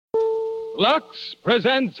Lux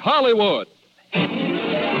presents Hollywood.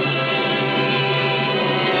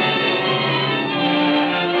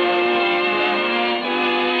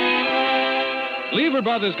 Lever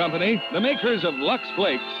Brothers Company, the makers of Lux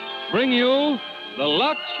Flakes, bring you the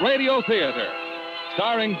Lux Radio Theater,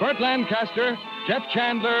 starring Burt Lancaster, Jeff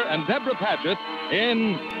Chandler, and Deborah Paget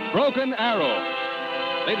in Broken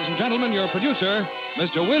Arrow. Ladies and gentlemen, your producer,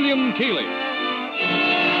 Mr. William Keighley.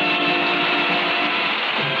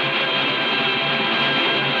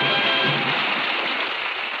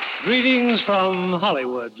 Greetings from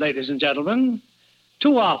Hollywood, ladies and gentlemen.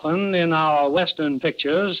 Too often in our Western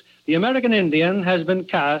pictures, the American Indian has been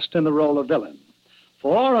cast in the role of villain.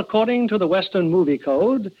 For, according to the Western movie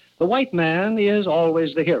code, the white man is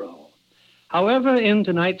always the hero. However, in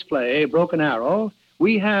tonight's play, Broken Arrow,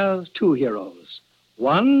 we have two heroes.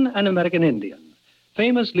 One, an American Indian,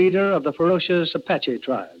 famous leader of the ferocious Apache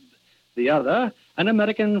tribe. The other, an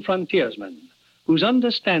American frontiersman, whose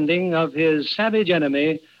understanding of his savage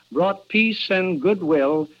enemy brought peace and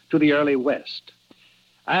goodwill to the early West.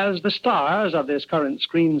 As the stars of this current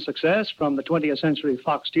screen success from the 20th Century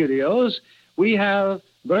Fox Studios, we have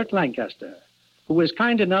Burt Lancaster, who was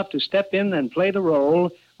kind enough to step in and play the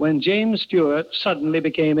role when James Stewart suddenly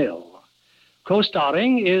became ill.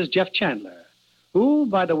 Co-starring is Jeff Chandler, who,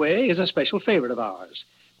 by the way, is a special favorite of ours,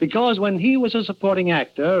 because when he was a supporting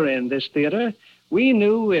actor in this theater, we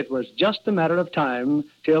knew it was just a matter of time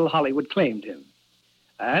till Hollywood claimed him.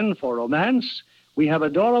 And for romance, we have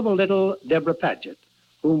adorable little Deborah Paget,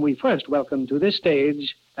 whom we first welcomed to this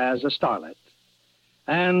stage as a starlet.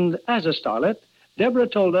 And as a starlet, Deborah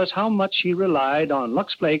told us how much she relied on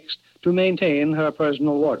Lux Flakes to maintain her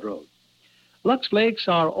personal wardrobe. Lux Flakes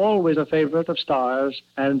are always a favorite of stars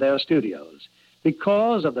and their studios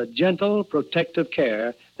because of the gentle, protective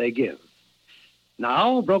care they give.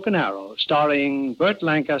 Now, Broken Arrow, starring Burt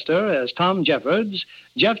Lancaster as Tom Jeffords,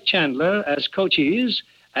 Jeff Chandler as Cochise,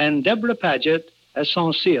 and Deborah Paget as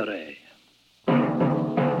Saint-Cyr.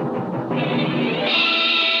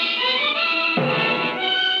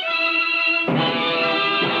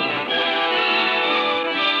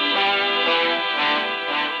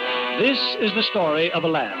 This is the story of a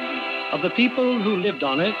land, of the people who lived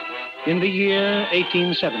on it in the year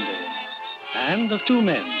 1870, and of two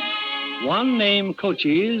men, one named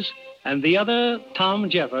Cochise and the other Tom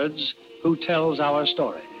Jeffords, who tells our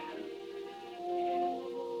story.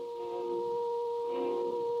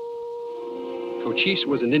 Cochise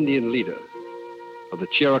was an Indian leader of the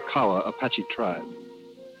Chiricahua Apache tribe.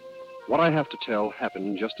 What I have to tell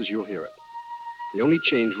happened just as you'll hear it. The only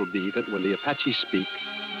change will be that when the Apache speak,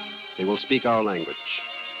 they will speak our language.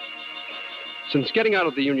 Since getting out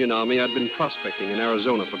of the Union Army, I'd been prospecting in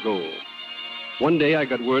Arizona for gold. One day, I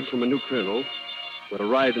got word from a new colonel who had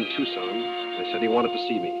arrived in Tucson and said he wanted to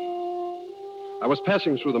see me. I was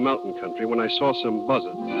passing through the mountain country when I saw some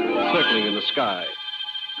buzzards circling in the sky.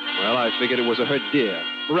 Well, I figured it was a herd deer,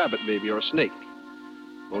 a rabbit maybe, or a snake.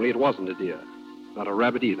 Only it wasn't a deer, not a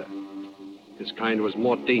rabbit either. His kind was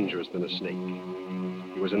more dangerous than a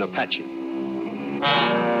snake. He was an Apache.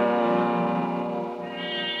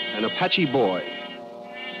 An Apache boy.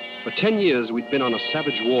 For 10 years, we'd been on a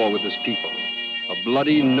savage war with this people. A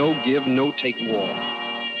bloody, no-give, no-take war.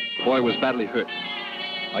 The boy was badly hurt.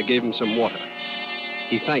 I gave him some water.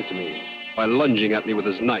 He thanked me by lunging at me with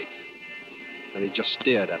his knife. And he just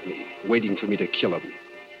stared at me, waiting for me to kill him.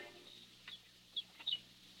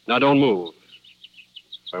 Now, don't move.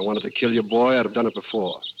 If I wanted to kill your boy, I'd have done it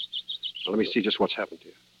before. Now, let me see just what's happened to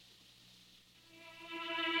you.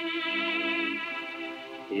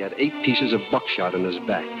 He had 8 pieces of buckshot in his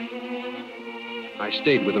back. I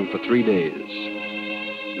stayed with him for 3 days.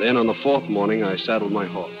 Then, on the 4th morning, I saddled my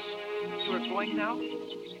horse. You are going now?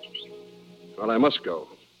 Well, I must go,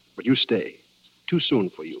 but you stay. Too soon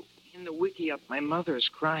for you. In the wickiup, my mother is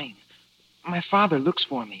crying. My father looks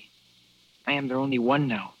for me. I am their only one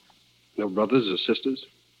now. No brothers or sisters?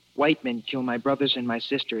 White men kill my brothers and my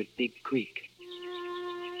sister at Big Creek.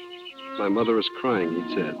 My mother is crying,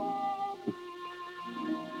 he'd said.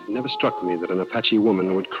 It never struck me that an Apache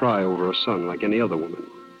woman would cry over a son like any other woman.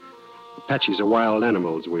 Apaches are wild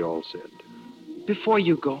animals, we all said. Before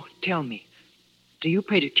you go, tell me, do you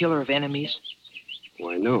pray to killer of enemies?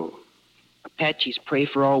 Why, no. Apaches pray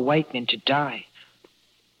for all white men to die.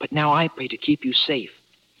 But now I pray to keep you safe.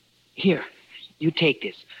 Here, you take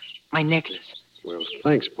this, my necklace. Well,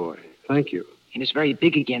 thanks, boy. Thank you. It is very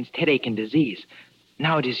big against headache and disease.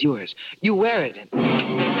 Now it is yours. You wear it and...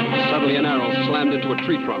 Suddenly an arrow slammed into a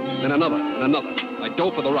tree trunk, then another, and another. I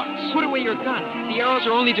dove for the rocks. Put away your gun. The arrows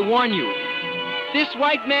are only to warn you. This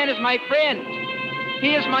white man is my friend.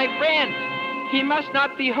 He is my friend. He must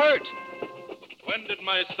not be hurt. When did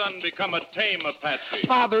my son become a tame Apache?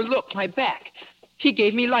 Father, look, my back. He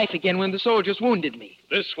gave me life again when the soldiers wounded me.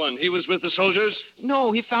 This one, he was with the soldiers?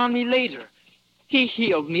 No, he found me later. He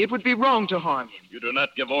healed me. It would be wrong to harm him. You do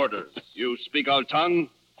not give orders. You speak our tongue?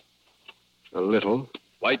 A little.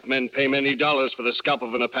 White men pay many dollars for the scalp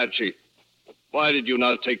of an Apache. Why did you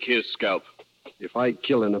not take his scalp? If I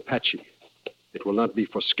kill an Apache, it will not be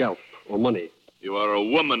for scalp or money. You are a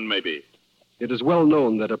woman, maybe. It is well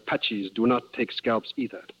known that Apaches do not take scalps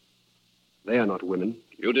either. They are not women.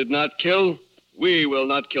 You did not kill? We will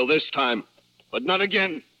not kill this time, but not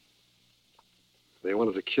again. They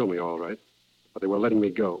wanted to kill me, all right, but they were letting me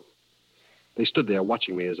go. They stood there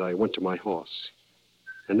watching me as I went to my horse.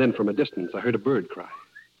 And then from a distance, I heard a bird cry.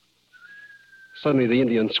 Suddenly, the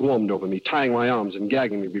Indians swarmed over me, tying my arms and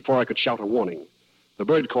gagging me before I could shout a warning. The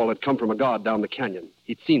bird call had come from a guard down the canyon.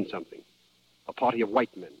 He'd seen something. A party of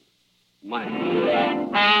white men.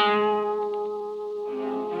 Mine.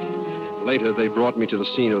 Later, they brought me to the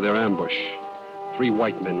scene of their ambush. 3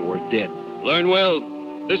 white men were dead. Learn well.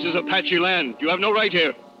 This is Apache land. You have no right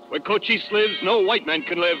here. Where Cochise lives, no white man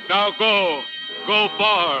can live. Now go. Go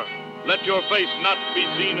far. Let your face not be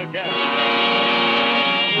seen again.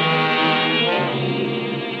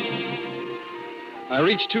 I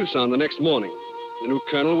reached Tucson the next morning. The new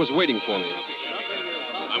colonel was waiting for me.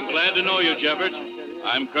 I'm glad to know you, Jeffords.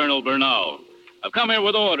 I'm Colonel Bernal. I've come here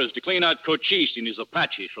with orders to clean out Cochise and his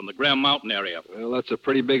Apaches from the Graham Mountain area. Well, that's a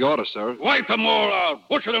pretty big order, sir. Wipe them all out.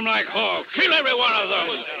 Butcher them like hogs. Kill every one of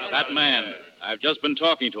them. That man, I've just been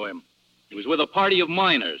talking to him. He was with a party of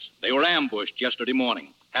miners. They were ambushed yesterday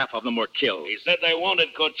morning. Half of them were killed. He said they wanted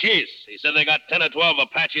Cochise. He said they got 10 or 12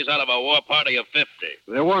 Apaches out of a war party of 50.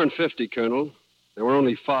 There weren't 50, Colonel. There were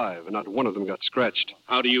only 5, and not one of them got scratched.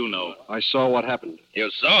 How do you know? I saw what happened. You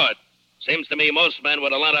saw it? Seems to me most men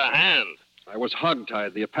would have lent a hand. I was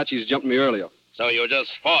hogtied. The Apaches jumped me earlier. So you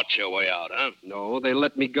just fought your way out, huh? No, they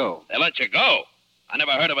let me go. They let you go? I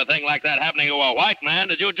never heard of a thing like that happening to a white man.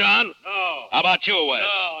 Did you, John? No. How about you, Wes?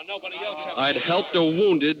 No, nobody else. I'd helped a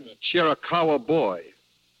wounded Chiricahua boy,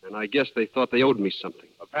 and I guess they thought they owed me something.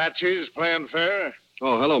 Apaches playing fair?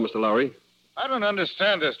 Oh, hello, Mr. Lowry. I don't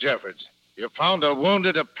understand this, Jeffords. You found a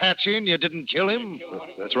wounded Apache and you didn't kill him?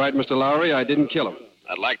 That's right, Mr. Lowry. I didn't kill him.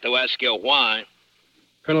 I'd like to ask you why.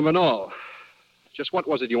 Colonel Bernal, just what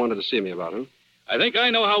was it you wanted to see me about, huh? I think I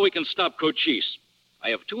know how we can stop Cochise. I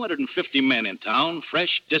have 250 men in town,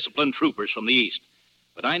 fresh, disciplined troopers from the east.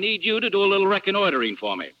 But I need you to do a little reconnoitering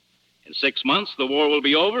for me. In 6 months, the war will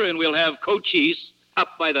be over, and we'll have Cochise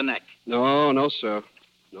up by the neck. No, sir.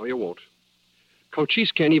 No, you won't.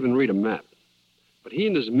 Cochise can't even read a map. But he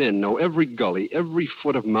and his men know every gully, every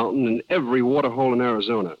foot of mountain, and every waterhole in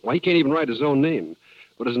Arizona. Why, he can't even write his own name.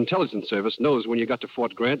 But his intelligence service knows when you got to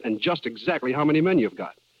Fort Grant and just exactly how many men you've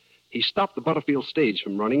got. He stopped the Butterfield stage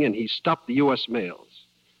from running, and he stopped the U.S. mails.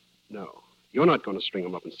 No, you're not going to string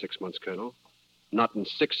him up in 6 months, Colonel. Not in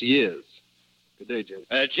 6 years. Good day, Jim.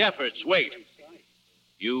 Jeffords, wait.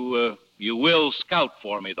 You will scout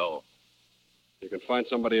for me, though. You can find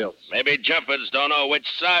somebody else. Maybe Jeffords don't know which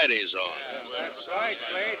side he's on. That's right,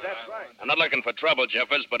 Slade, that's right. I'm not looking for trouble,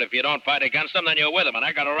 Jeffords, but if you don't fight against him, then you're with him, and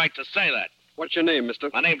I got a right to say that. What's your name, mister?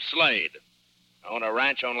 My name's Slade. I own a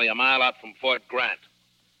ranch only a mile out from Fort Grant.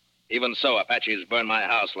 Even so, Apaches burned my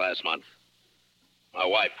house last month. My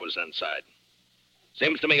wife was inside.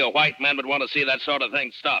 Seems to me a white man would want to see that sort of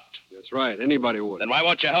thing stopped. That's right. Anybody would. Then why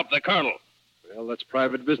won't you help the colonel? Well, that's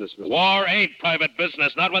private business, mister. War ain't private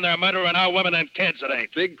business, not when they're murdering our women and kids, it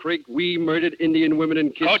ain't. Big Creek, we murdered Indian women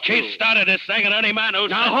and kids. Cochise started this thing, and any man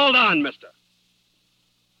who's... Now, hold on, mister.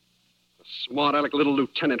 A smart aleck little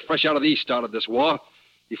lieutenant fresh out of the east started this war.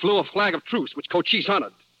 He flew a flag of truce, which Cochise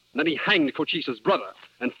honored. And then he hanged Cochise's brother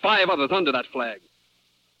and 5 others under that flag.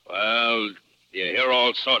 Well, you hear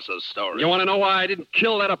all sorts of stories. You want to know why I didn't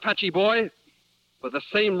kill that Apache boy? For the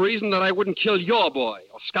same reason that I wouldn't kill your boy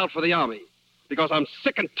or scout for the Army. Because I'm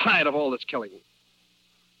sick and tired of all this killing.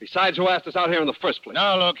 Besides, who asked us out here in the first place?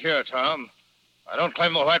 Now, look here, Tom. I don't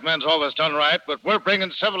claim the white man's always done right, but we're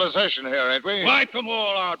bringing civilization here, ain't we? Wipe them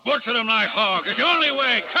all out. Butcher them like hogs. It's the only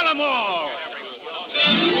way. Kill them all.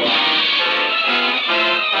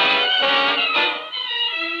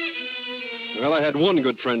 Well, I had one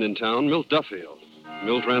good friend in town, Milt Duffield.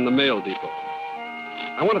 Milt ran the mail depot.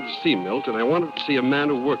 I wanted to see Milt, and I wanted to see a man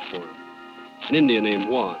who worked for him. An Indian named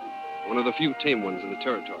Juan, one of the few tame ones in the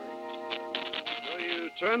territory. Well, you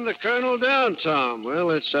turned the colonel down, Tom.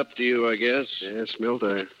 Well, it's up to you, I guess. Yes, Milt,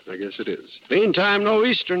 I guess it is. Meantime, no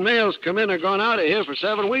eastern mails come in or gone out of here for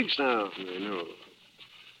 7 weeks now. I know.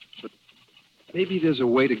 But maybe there's a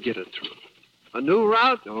way to get it through. A new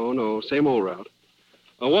route? No, same old route.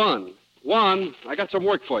 Juan, Juan, I got some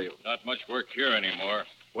work for you. Not much work here anymore.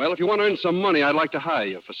 Well, if you want to earn some money, I'd like to hire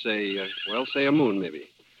you for, say a moon, maybe.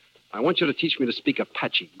 I want you to teach me to speak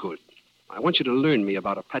Apache good. I want you to learn me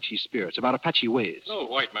about Apache spirits, about Apache ways. No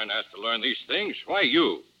white man has to learn these things. Why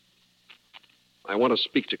you? I want to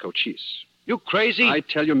speak to Cochise. You crazy? I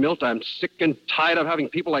tell you, Milt, I'm sick and tired of having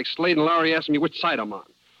people like Slade and Lowry asking me which side I'm on.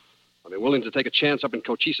 I'll be willing to take a chance up in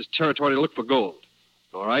Cochise's territory to look for gold.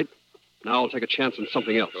 All right? Now I'll take a chance on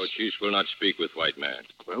something else. Cochise will not speak with white man.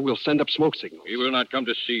 Well, we'll send up smoke signals. He will not come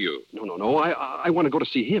to see you. No. I want to go to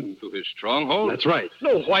see him. To his stronghold? That's right.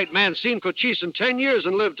 No white man's seen Cochise in 10 years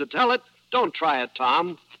and lived to tell it. Don't try it,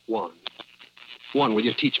 Tom. Juan, will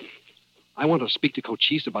you teach me? I want to speak to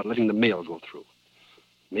Cochise about letting the mail go through.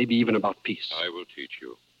 Maybe even about peace. I will teach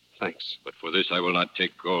you. Thanks. But for this, I will not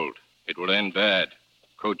take gold. It will end bad.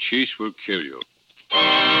 Cochise will kill you.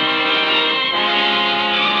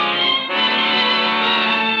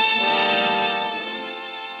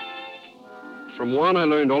 From Juan, I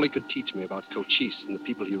learned all he could teach me about Cochise and the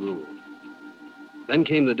people he ruled. Then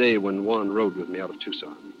came the day when Juan rode with me out of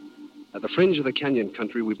Tucson. At the fringe of the canyon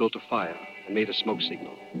country, we built a fire and made a smoke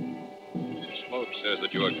signal. Smoke says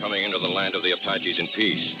that you are coming into the land of the Apaches in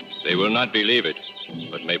peace. They will not believe it,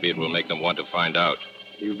 but maybe it will make them want to find out.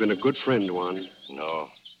 You've been a good friend, Juan. No,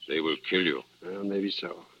 they will kill you. Well, maybe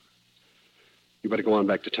so. You better go on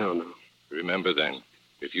back to town now. Remember then,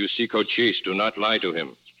 if you see Cochise, do not lie to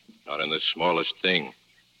him. Not in the smallest thing.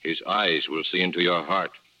 His eyes will see into your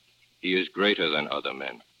heart. He is greater than other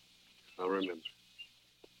men. I'll remember.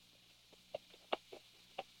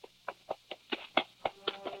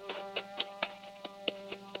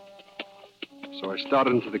 So I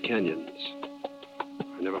started into the canyons.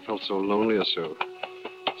 I never felt so lonely or so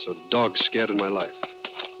dog scared in my life.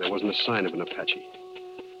 There wasn't a sign of an Apache.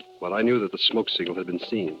 But I knew that the smoke signal had been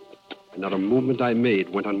seen, and not a movement I made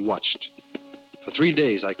went unwatched. For 3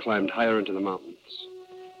 days, I climbed higher into the mountains.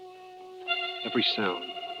 Every sound,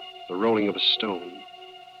 the rolling of a stone,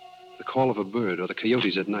 the call of a bird, or the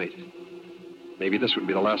coyotes at night. Maybe this would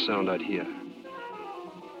be the last sound I'd hear.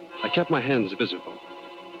 I kept my hands visible,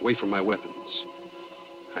 away from my weapons.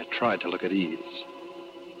 I tried to look at ease.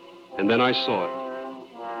 And then I saw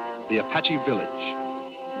it. The Apache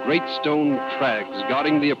village. Great stone crags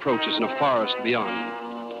guarding the approaches in a forest beyond.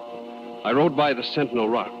 I rode by the Sentinel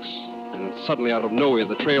Rocks, and suddenly out of nowhere,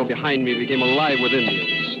 the trail behind me became alive with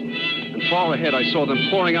Indians. And far ahead, I saw them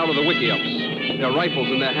pouring out of the wickiups, their rifles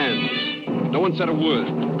in their hands. No one said a word.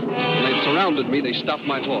 When they surrounded me, they stopped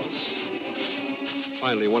my horse.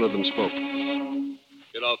 Finally, one of them spoke.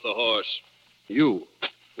 Get off the horse. You.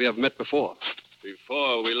 We have met before.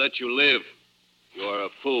 Before we let you live, you are a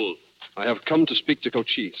fool. I have come to speak to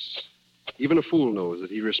Cochise. Even a fool knows that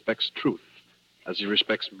he respects truth as he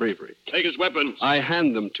respects bravery. Take his weapons. I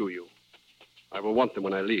hand them to you. I will want them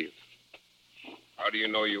when I leave. How do you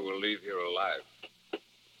know you will leave here alive?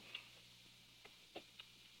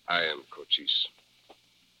 I am Cochise.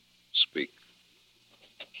 Speak.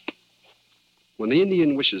 When the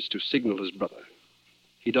Indian wishes to signal his brother,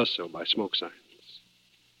 he does so by smoke signs.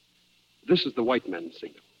 This is the white man's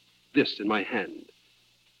signal. This in my hand.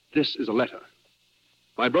 This is a letter.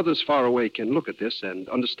 My brothers far away can look at this and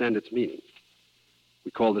understand its meaning.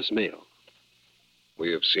 We call this mail.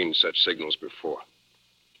 We have seen such signals before.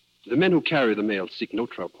 The men who carry the mail seek no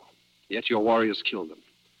trouble, yet your warriors kill them.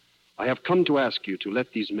 I have come to ask you to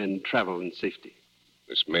let these men travel in safety.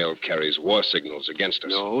 This mail carries war signals against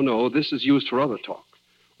us. No, this is used for other talk.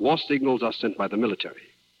 War signals are sent by the military.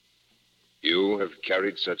 You have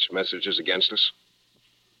carried such messages against us?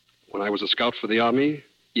 When I was a scout for the Army,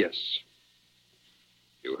 yes.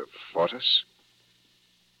 You have fought us?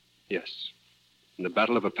 Yes. In the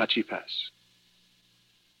Battle of Apache Pass.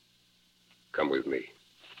 Come with me.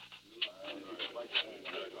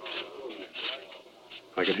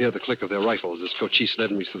 I could hear the click of their rifles as Cochise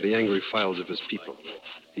led me through the angry files of his people.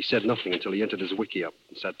 He said nothing until he entered his wickiup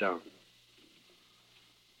and sat down.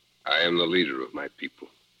 I am the leader of my people.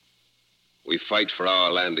 We fight for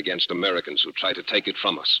our land against Americans who try to take it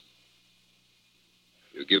from us.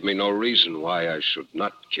 You give me no reason why I should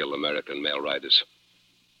not kill American mail riders.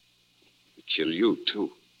 We kill you,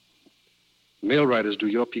 too. Mail riders do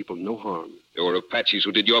your people no harm. There were Apaches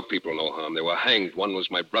who did your people no harm. They were hanged. One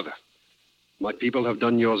was my brother. My people have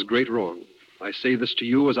done yours great wrong. I say this to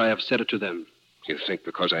you as I have said it to them. You think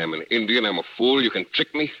because I am an Indian, I'm a fool, you can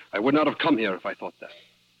trick me? I would not have come here if I thought that.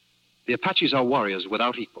 The Apaches are warriors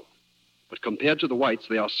without equal. But compared to the whites,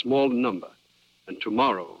 they are small in number. And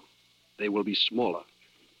tomorrow, they will be smaller.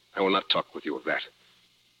 I will not talk with you of that.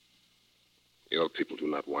 Your people do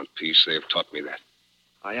not want peace. They have taught me that.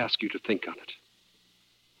 I ask you to think on it.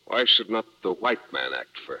 Why should not the white man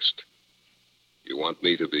act first? You want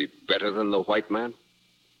me to be better than the white man?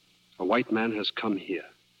 A white man has come here.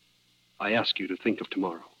 I ask you to think of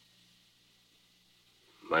tomorrow.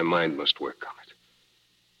 My mind must work on it.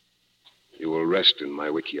 You will rest in my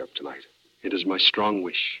wickiup tonight. It is my strong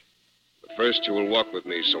wish. But first, you will walk with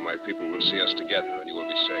me so my people will see us together and you will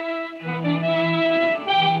be safe.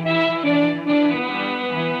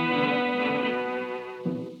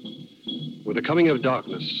 With the coming of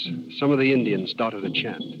darkness, some of the Indians started a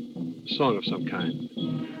chant, a song of some kind.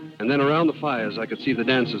 And then around the fires, I could see the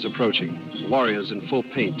dancers approaching, warriors in full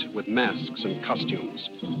paint with masks and costumes,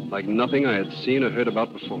 like nothing I had seen or heard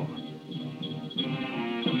about before.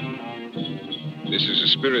 This is a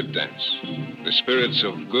spirit dance, the spirits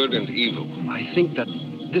of good and evil. I think that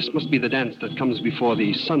this must be the dance that comes before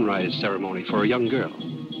the sunrise ceremony for a young girl.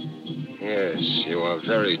 Yes, you are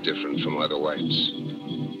very different from other whites.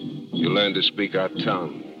 You learn to speak our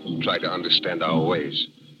tongue, try to understand our ways.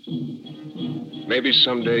 Maybe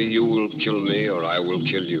someday you will kill me or I will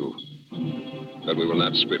kill you. But we will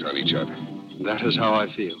not spit on each other. That is how I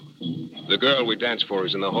feel. The girl we dance for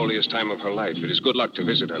is in the holiest time of her life. It is good luck to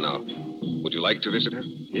visit her now. Would you like to visit her?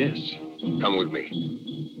 Yes. Come with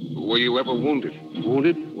me. Were you ever wounded?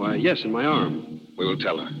 Wounded? Why, yes, in my arm. We will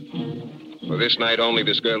tell her. For this night only,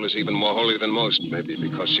 this girl is even more holy than most, maybe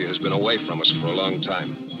because she has been away from us for a long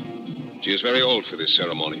time. She is very old for this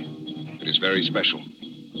ceremony. It is very special.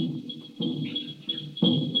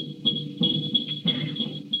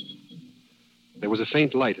 There was a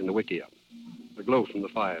faint light in the wickiup, the glow from the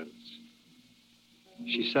fires.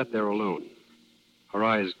 She sat there alone, her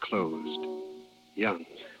eyes closed, young,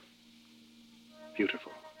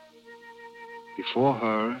 beautiful. Before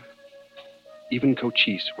her, even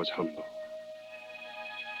Cochise was humble.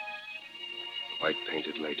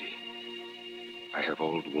 White-painted lady, I have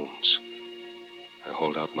old wounds. I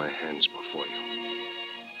hold out my hands before you.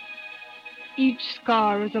 Each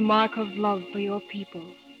scar is a mark of love for your people.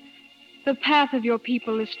 The path of your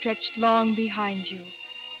people is stretched long behind you.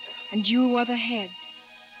 And you are the head,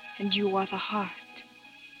 and you are the heart,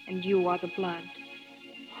 and you are the blood.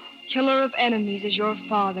 Killer of enemies is your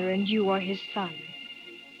father, and you are his son.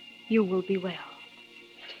 You will be well.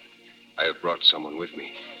 I have brought someone with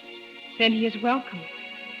me. Then he is welcome.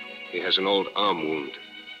 He has an old arm wound.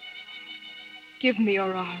 Give me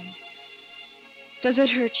your arm. Does it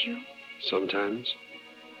hurt you? Sometimes.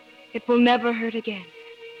 It will never hurt again.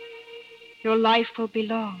 Your life will be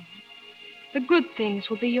long. The good things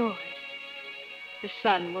will be yours. The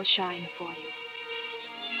sun will shine for you.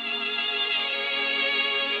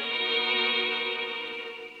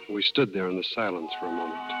 We stood there in the silence for a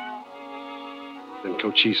moment. Then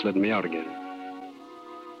Cochise led me out again.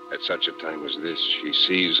 At such a time as this, she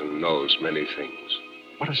sees and knows many things.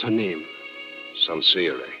 What is her name?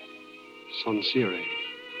 Sansire. Sansire.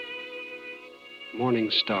 Morning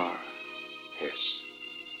Star. Yes,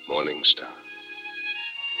 Morning Star.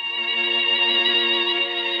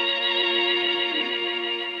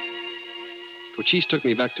 Cochise took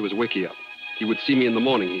me back to his wickiup. He would see me in the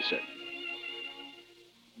morning, he said.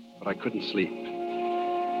 But I couldn't sleep.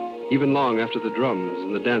 Even long after the drums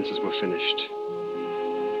and the dances were finished,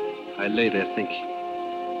 I lay there thinking.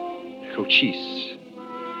 Cochise,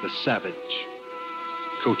 the savage.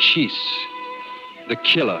 Cochise, the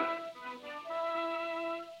killer.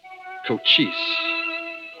 Cochise,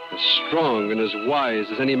 as strong and as wise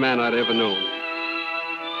as any man I'd ever known.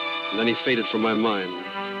 And then he faded from my mind.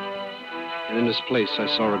 And in his place, I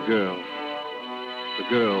saw a girl. The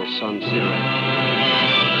girl, Sansire.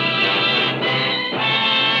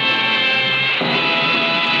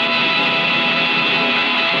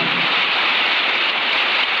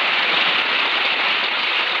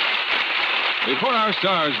 Before our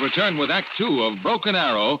stars return with Act Two of Broken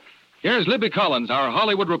Arrow, here's Libby Collins, our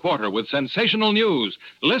Hollywood reporter, with sensational news.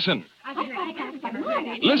 Listen.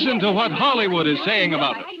 Listen to what Hollywood is saying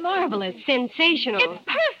about it. Marvelous, sensational. It's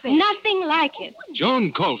perfect. Nothing like it.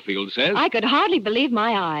 Joan Caulfield says. I could hardly believe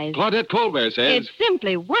my eyes. Claudette Colbert says. It's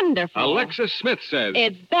simply wonderful. Alexis Smith says.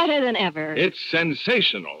 It's better than ever. It's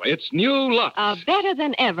sensational. It's new Lux. A better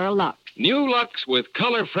than ever Lux. New Lux with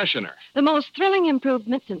color freshener. The most thrilling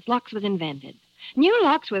improvement since Lux was invented. New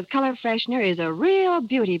Lux with color freshener is a real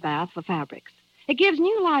beauty bath for fabrics. It gives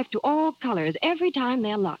new life to all colors every time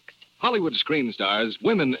they're luxed. Hollywood screen stars,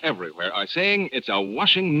 women everywhere, are saying it's a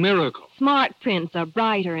washing miracle. Smart prints are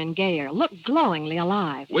brighter and gayer, look glowingly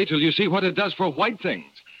alive. Wait till you see what it does for white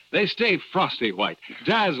things. They stay frosty white,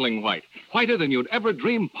 dazzling white, whiter than you'd ever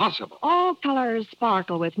dream possible. All colors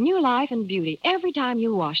sparkle with new life and beauty every time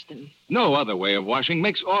you wash them. No other way of washing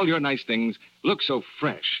makes all your nice things look so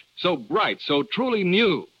fresh, so bright, so truly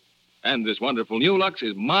new. And this wonderful new Lux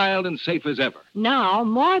is mild and safe as ever. Now,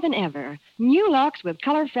 more than ever, New Lux with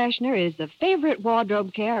color freshener is the favorite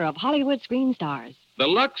wardrobe care of Hollywood screen stars. The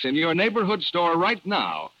Lux in your neighborhood store right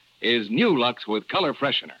now is new Lux with color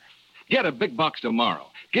freshener. Get a big box tomorrow.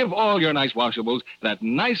 Give all your nice washables that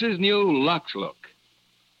nicest new Lux look.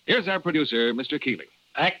 Here's our producer, Mr. Keeley.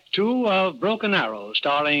 Act 2 of Broken Arrow,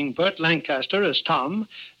 starring Burt Lancaster as Tom,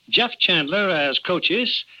 Jeff Chandler as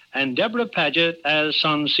Cochise, and Deborah Paget as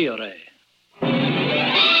Sansire.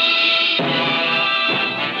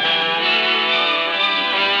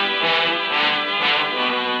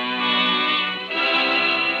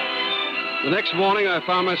 The next morning, I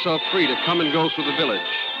found myself free to come and go through the village.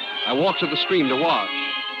 I walked to the stream to watch,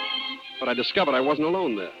 but I discovered I wasn't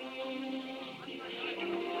alone there.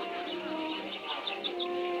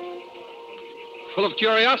 Full of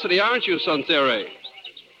curiosity, aren't you, Sansire?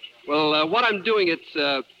 Well, what I'm doing,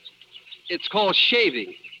 it's called shaving.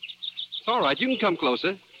 It's all right. You can come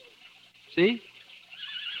closer. See?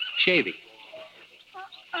 Shaving.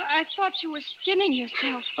 I thought you were skinning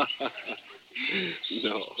yourself.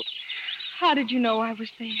 No. How did you know I was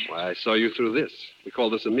there? Why, I saw you through this. We call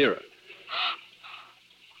this a mirror.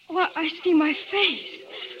 Well, I see my face.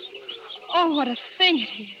 Oh, what a thing it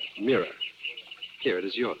is. Mirror. Here, it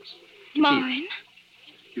is yours. Mine?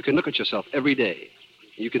 You can look at yourself every day.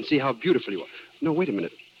 You can see how beautiful you are. No, wait a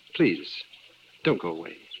minute. Please, don't go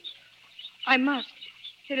away. I must.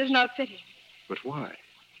 It is not fitting. But why?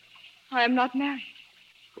 I am not married.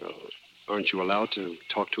 Well, aren't you allowed to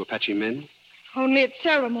talk to Apache men? Only at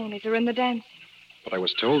ceremonies or in the dancing. But I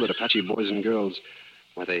was told that Apache boys and girls,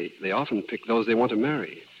 why, they often pick those they want to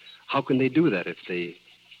marry. How can they do that if they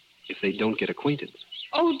don't get acquainted?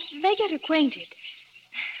 Oh, they get acquainted.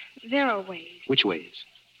 There are ways. Which ways?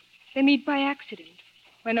 They meet by accident,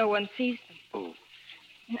 where no one sees them. Oh.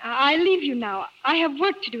 I leave you now. I have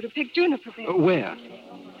work to do to pick juniper berries. Where?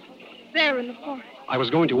 There in the forest. I was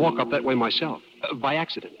going to walk up that way myself, by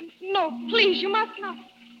accident. No, please, you must not.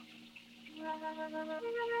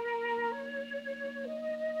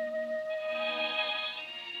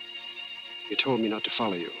 You told me not to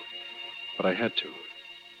follow you, but I had to.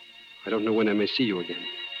 I don't know when I may see you again.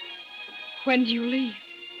 When do you leave?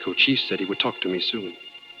 Cochise said he would talk to me soon.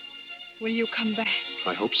 Will you come back?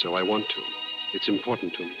 I hope so. I want to. It's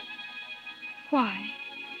important to me. Why?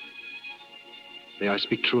 May I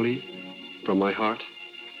speak truly, from my heart?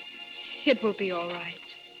 It will be all right.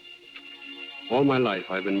 All my life,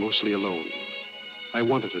 I've been mostly alone. I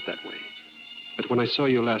wanted it that way. But when I saw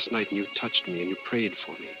you last night and you touched me and you prayed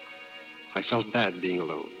for me, I felt bad being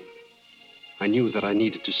alone. I knew that I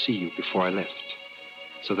needed to see you before I left,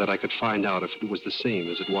 so that I could find out if it was the same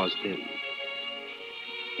as it was then.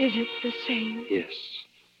 Is it the same? Yes.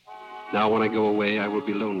 Now when I go away, I will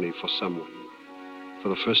be lonely for someone, for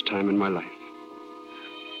the first time in my life.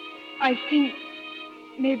 I think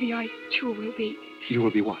maybe I, too, will be. You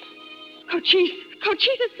will be what? Cochise.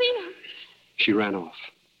 Cochise has seen her. She ran off.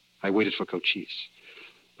 I waited for Cochise.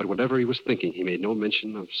 But whatever he was thinking, he made no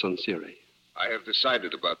mention of Sansire. I have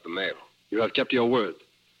decided about the mail. You have kept your word.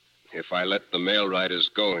 If I let the mail riders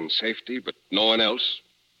go in safety, but no one else,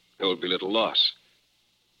 there will be little loss.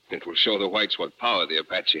 It will show the whites what power the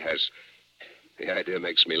Apache has. The idea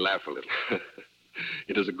makes me laugh a little.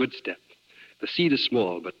 It is a good step. The seed is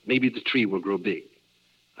small, but maybe the tree will grow big.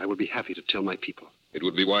 I will be happy to tell my people. It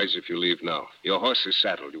would be wise if you leave now. Your horse is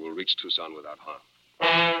saddled. You will reach Tucson without harm.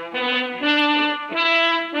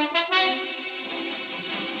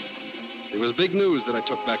 It was big news that I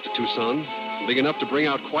took back to Tucson. Big enough to bring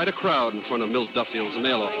out quite a crowd in front of Milt Duffield's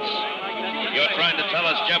mail office. You're trying to tell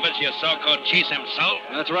us, Jeffords, you saw Cochise himself?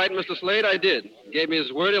 That's right, Mr. Slade, I did. He gave me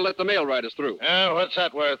his word he'll let the mail riders through. What's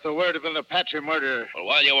that worth? The word of an Apache murderer. Well,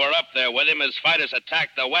 while you were up there with him, his fighters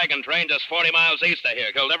attacked the wagon train just 40 miles east of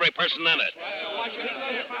here, killed every person in it.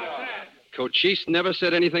 Cochise never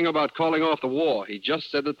said anything about calling off the war. He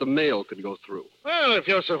just said that the mail could go through. Well, if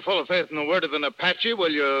you're so full of faith in the word of an Apache,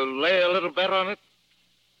 will you lay a little bet on it?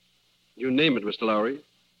 You name it, Mr. Lowry.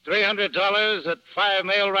 $300 that 5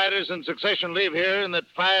 mail riders in succession leave here and that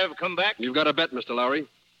 5 come back? You've got a bet, Mr. Lowry.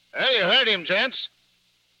 Well, you heard him, gents.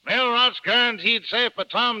 Mail routes guaranteed safe for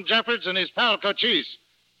Tom Jeffords and his pal Cochise.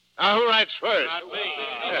 Now, who writes first? Not me.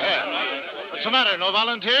 What's the matter, no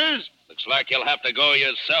volunteers? Looks like you'll have to go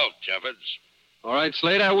yourself, Jeffords. All right,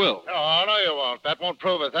 Slade, I will. Oh, no, you won't. That won't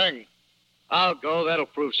prove a thing. I'll go. That'll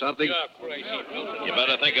prove something. You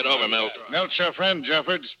better think it over, Milt. Milt's your friend,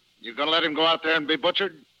 Jeffords. You gonna let him go out there and be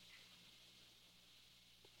butchered?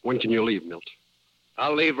 When can you leave, Milt?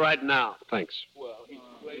 I'll leave right now. Thanks.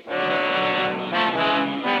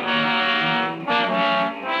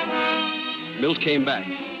 Milt came back.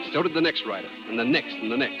 So did the next rider, and the next,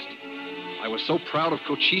 and the next. I was so proud of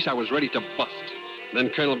Cochise, I was ready to bust. Then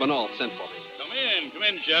Colonel Bernal sent for me. Come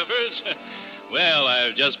in, Jeffers. Well,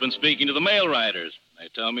 I've just been speaking to the mail riders. They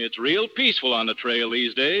tell me it's real peaceful on the trail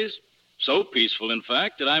these days. So peaceful, in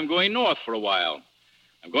fact, that I'm going north for a while.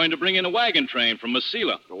 I'm going to bring in a wagon train from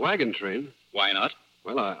Mesilla. A wagon train? Why not?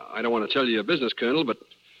 Well, I don't want to tell you your business, Colonel, but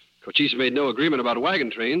Cochise made no agreement about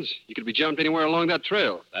wagon trains. You could be jumped anywhere along that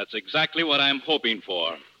trail. That's exactly what I'm hoping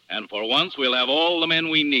for. And for once, we'll have all the men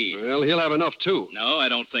we need. Well, he'll have enough, too. No, I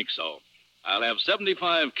don't think so. I'll have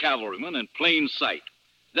 75 cavalrymen in plain sight.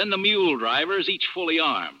 Then the mule drivers, each fully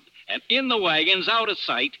armed. And in the wagons, out of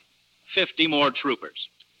sight, 50 more troopers.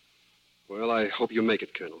 Well, I hope you make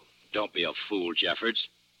it, Colonel. Don't be a fool, Jeffords.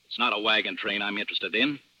 It's not a wagon train I'm interested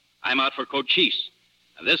in. I'm out for Cochise.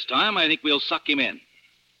 And this time, I think we'll suck him in.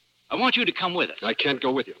 I want you to come with us. I can't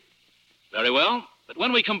go with you. Very well. But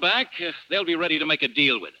when we come back, they'll be ready to make a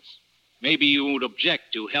deal with us. Maybe you won't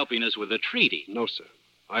object to helping us with the treaty. No, sir.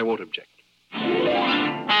 I won't object.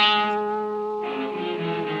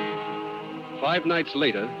 5 nights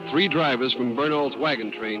later, 3 drivers from Bernal's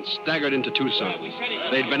wagon train staggered into Tucson.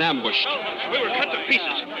 They'd been ambushed. We were cut to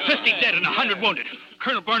pieces. 50 dead and 100 wounded.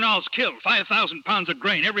 Colonel Bernal's killed. 5,000 pounds of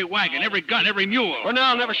grain, every wagon, every gun, every mule.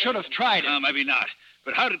 Bernal never should have tried it. No, maybe not.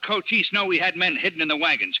 But how did Cochise know we had men hidden in the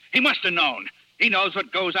wagons? He must have known. He knows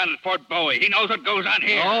what goes on at Fort Bowie. He knows what goes on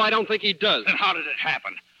here. Oh, I don't think he does. Then how did it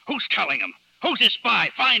happen? Who's telling him? Who's his spy?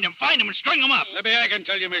 Find him, and string him up. Maybe I can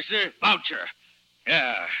tell you, mister. Boucher.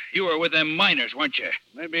 Yeah, you were with them miners, weren't you?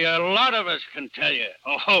 Maybe a lot of us can tell you.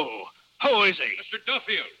 Oh, who is he? Mr.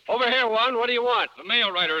 Duffield. Over here, Juan. What do you want? The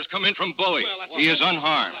mail rider has come in from Bowie. He is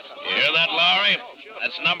unharmed. You hear that, Lowry?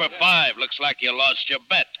 That's number 5. Looks like you lost your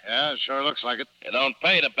bet. Yeah, sure looks like it. You don't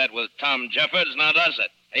pay to bet with Tom Jeffords, now does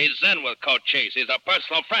it? He's in with Cochise. He's a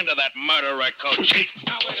personal friend of that murderer, Cochise.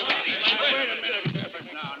 Now, wait a minute.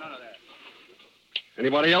 No, none of that.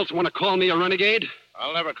 Anybody else want to call me a renegade?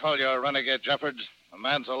 I'll never call you a renegade, Jeffords. A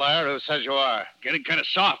man's a liar who says you are. Getting kind of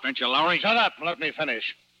soft, aren't you, Lowry? Shut up and let me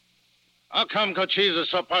finish. How come Cochise is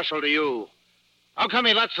so partial to you? How come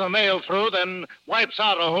he lets the mail through, then wipes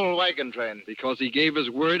out a whole wagon train? Because he gave his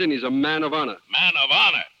word and he's a man of honor. Man of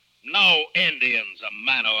honor? No Indian's a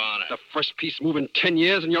man of honor. The first peace move in 10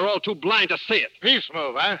 years, and you're all too blind to see it. Peace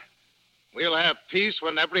move, huh? We'll have peace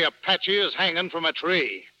when every Apache is hanging from a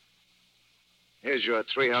tree. Here's your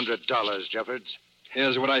 $300, Jeffords.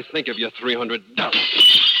 Here's what I think of your $300.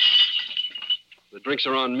 The drinks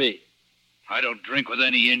are on me. I don't drink with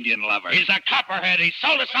any Indian lover. He's a copperhead. He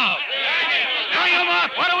sold us out. String him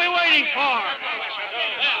up! What are we waiting for?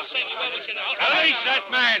 Release that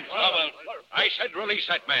man! I said release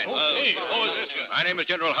that man. Who is this guy? My name is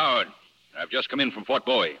General Howard. I've just come in from Fort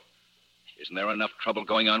Bowie. Isn't there enough trouble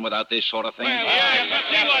going on without this sort of thing?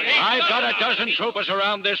 I've got a dozen troopers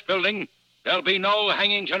around this building. There'll be no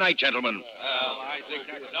hanging tonight, gentlemen.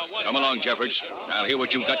 Come along, Jeffords. I'll hear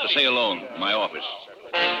what you've got to say alone in my office.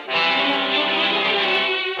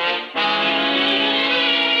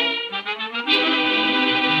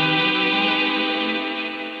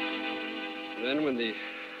 Then when the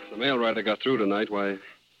mail rider got through tonight, why,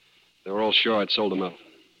 they were all sure I'd sold them out.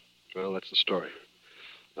 Well, that's the story.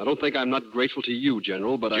 I don't think I'm not grateful to you,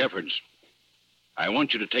 General, but Jeffords, I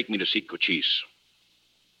want you to take me to see Cochise.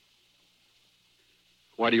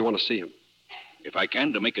 Why do you want to see him? If I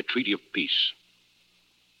can, to make a treaty of peace.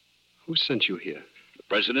 Who sent you here? The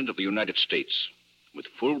President of the United States, with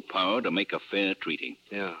full power to make a fair treaty.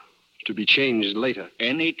 Yeah, to be changed later.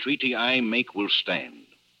 Any treaty I make will stand.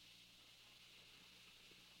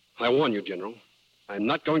 I warn you, General. I'm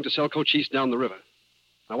not going to sell Cochise down the river.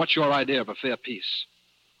 Now, what's your idea of a fair peace?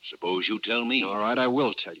 Suppose you tell me. All right, I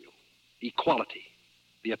will tell you. Equality.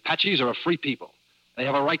 The Apaches are a free people. They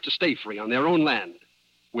have a right to stay free on their own land,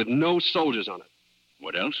 with no soldiers on it.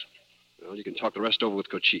 What else? Well, you can talk the rest over with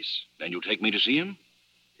Cochise. Then you'll take me to see him?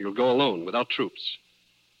 You'll go alone, without troops.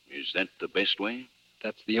 Is that the best way?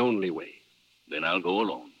 That's the only way. Then I'll go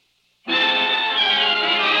alone.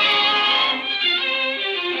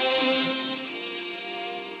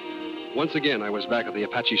 Once again, I was back at the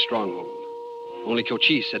Apache stronghold. Only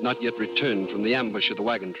Cochise had not yet returned from the ambush of the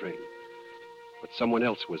wagon train. But someone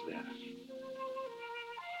else was there.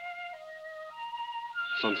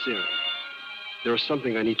 Sincere, there is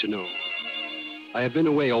something I need to know. I have been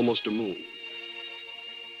away almost a moon.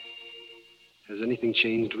 Has anything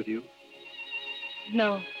changed with you?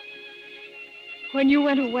 No. When you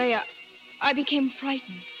went away, I became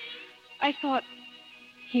frightened. I thought,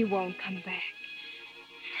 he won't come back.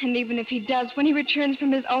 And even if he does, when he returns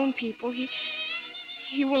from his own people,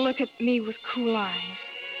 he will look at me with cool eyes.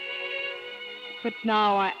 But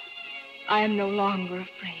now I am no longer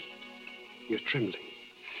afraid. You're trembling.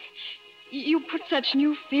 You put such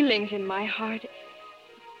new feelings in my heart.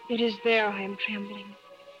 It is there I am trembling.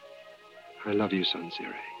 I love you,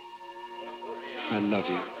 Sansire. I love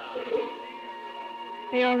you.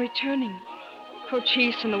 They are returning.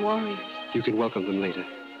 Cochise and the warriors. You can welcome them later.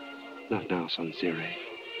 Not now, Sansire.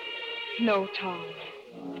 No, Tom.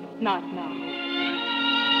 Not now.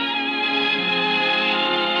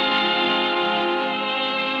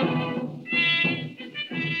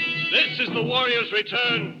 This is the warrior's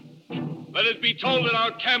return. Let it be told at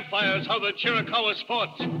our campfires how the Chiricahuas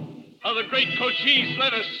fought, how the great Cochise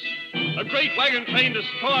led us. A great wagon train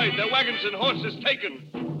destroyed, their wagons and horses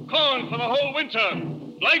taken. Corn for the whole winter,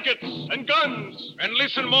 blankets and guns. And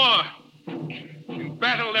listen more. In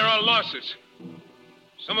battle, there are losses.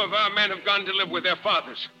 Some of our men have gone to live with their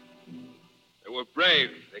fathers. They were brave.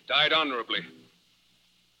 They died honorably.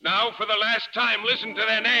 Now, for the last time, listen to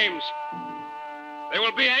their names. They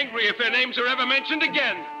will be angry if their names are ever mentioned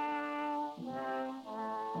again.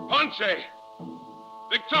 Ponce,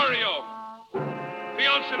 Victorio,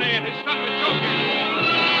 Fiancene and his son Machoke.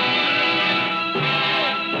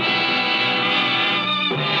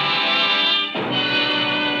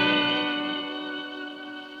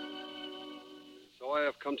 So I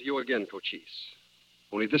have come to you again, Cochise.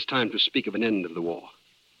 Only this time to speak of an end of the war.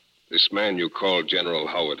 This man you call General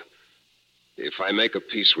Howard. If I make a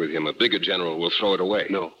peace with him, a bigger general will throw it away.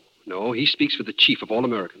 No, he speaks for the chief of all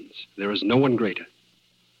Americans. There is no one greater.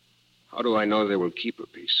 How do I know they will keep a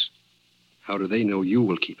peace? How do they know you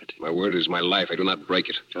will keep it? My word is my life. I do not break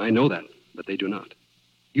it. I know that, but they do not.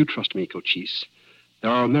 You trust me, Cochise.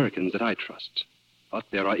 There are Americans that I trust, but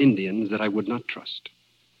there are Indians that I would not trust.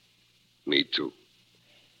 Me too.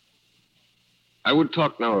 I would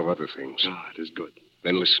talk now of other things. It is good.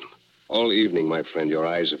 Then listen. All evening, my friend, your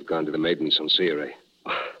eyes have gone to the maiden Sansire.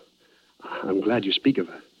 I'm glad you speak of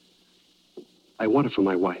her. I want her for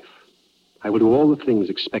my wife. I will do all the things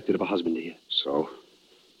expected of a husband here. So?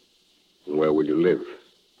 And where will you live?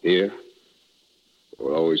 Here? There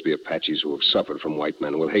will always be Apaches who have suffered from white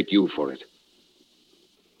men who will hate you for it.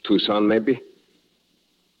 Tucson, maybe?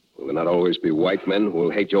 Will there not always be white men who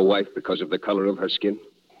will hate your wife because of the color of her skin?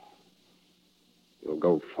 You'll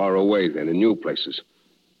go far away then, in new places.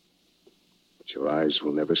 But your eyes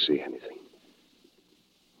will never see anything.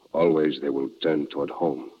 Always they will turn toward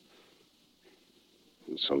home.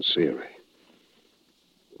 And Sansire.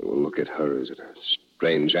 They will look at her as at a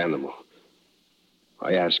strange animal.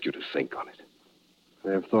 I ask you to think on it.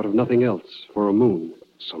 I have thought of nothing else for a moon.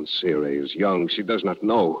 Sansire is young. She does not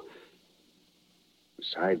know.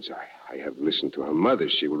 Besides, I have listened to her mother.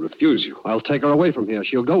 She will refuse you. I'll take her away from here.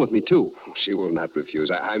 She'll go with me, too. She will not refuse.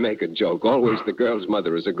 I make a joke. Always the girl's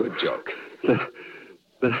mother is a good joke.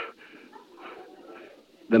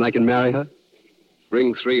 Then I can marry her?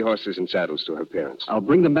 Bring 3 horses and saddles to her parents. I'll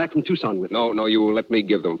bring them back from Tucson with me. No, you will let me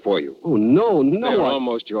give them for you. Oh, no. They're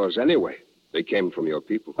almost yours anyway. They came from your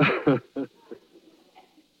people.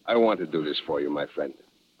 I want to do this for you, my friend.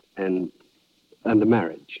 And the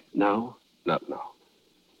marriage, now? Not now.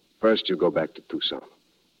 First, you go back to Tucson.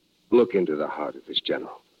 Look into the heart of this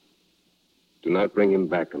general. Do not bring him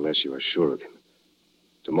back unless you are sure of him.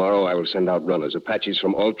 Tomorrow, I will send out runners. Apaches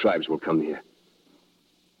from all tribes will come here.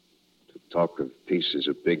 To talk of peace is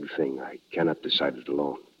a big thing. I cannot decide it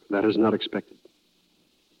alone. That is not expected.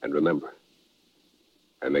 And remember,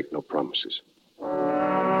 I make no promises.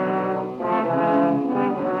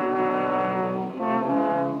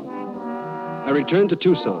 I returned to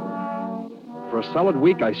Tucson. For a solid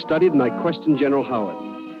week, I studied and I questioned General Howard.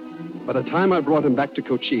 By the time I brought him back to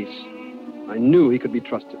Cochise, I knew he could be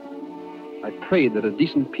trusted. I prayed that a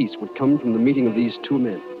decent peace would come from the meeting of these 2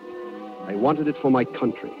 men. I wanted it for my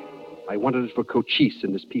country. I wanted it for Cochise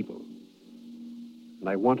and his people. And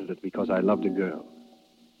I wanted it because I loved a girl.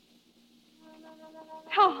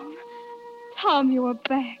 Tom, you are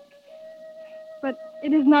back. But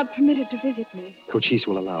it is not permitted to visit me. Cochise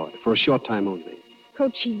will allow it, for a short time only.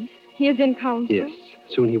 Cochise? He is in council? Yes.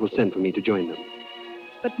 Soon he will send for me to join them.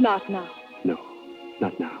 But not now. No,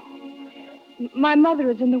 not now. My mother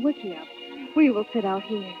is in the wickiup. We will sit out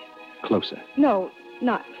here. Closer. No,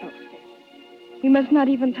 not closer. We must not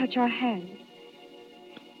even touch our hands.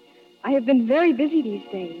 I have been very busy these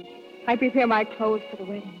days. I prepare my clothes for the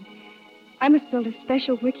wedding. I must build a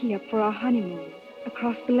special wickiup for our honeymoon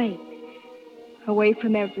across the lake, away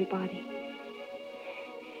from everybody.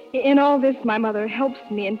 In all this, my mother helps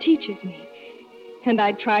me and teaches me. And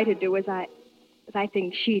I try to do as I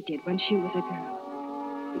think she did when she was a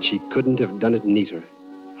girl. And she couldn't have done it neater.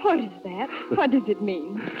 What is that? What does it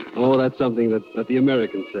mean? Oh, that's something that the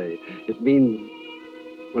Americans say. It means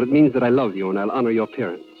Well, it means that I love you and I'll honor your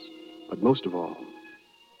parents. But most of all,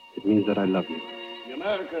 it means that I love you. The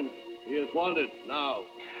American, he is wanted now.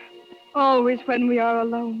 Always when we are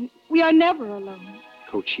alone. We are never alone.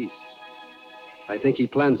 Cochise. I think he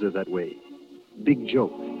plans it that way. Big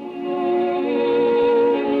joke.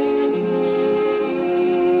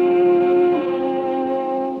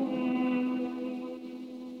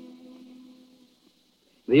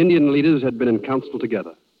 The Indian leaders had been in council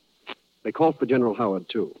together. They called for General Howard,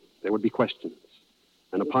 too. There would be questions.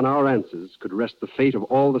 And upon our answers could rest the fate of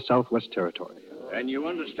all the Southwest Territory. And you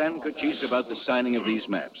understand, Cochise, about the signing of these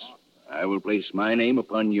maps. I will place my name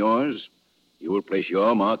upon yours. You will place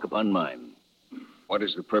your mark upon mine. What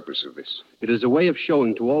is the purpose of this? It is a way of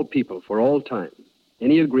showing to all people for all time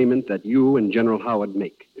any agreement that you and General Howard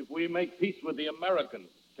make. If we make peace with the Americans,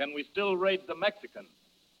 can we still raid the Mexicans?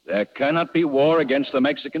 There cannot be war against the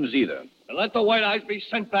Mexicans either. And let the White Eyes be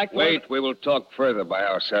sent back. Wait, we will talk further by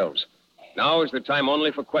ourselves. Now is the time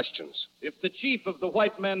only for questions. If the chief of the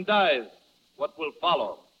white men dies, what will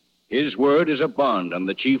follow? His word is a bond on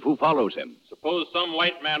the chief who follows him. Suppose some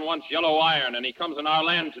white man wants yellow iron and he comes in our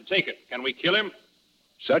land to take it. Can we kill him?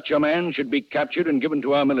 Such a man should be captured and given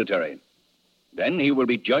to our military. Then he will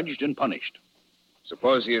be judged and punished.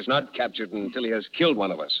 Suppose he is not captured until he has killed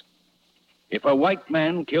one of us. If a white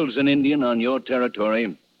man kills an Indian on your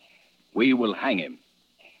territory, we will hang him.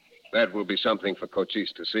 That will be something for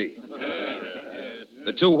Cochise to see.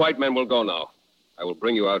 The two white men will go now. I will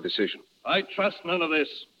bring you our decision. I trust none of this.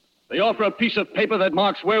 They offer a piece of paper that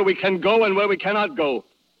marks where we can go and where we cannot go.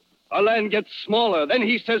 Our land gets smaller. Then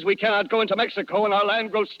he says we cannot go into Mexico, and our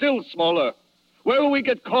land grows still smaller. Where will we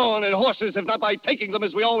get corn and horses if not by taking them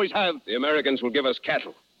as we always have? The Americans will give us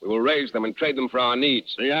cattle. We will raise them and trade them for our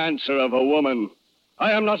needs. The answer of a woman.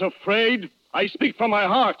 I am not afraid. I speak from my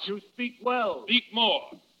heart. You speak well. Speak more.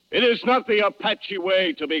 It is not the Apache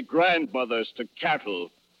way to be grandmothers to cattle.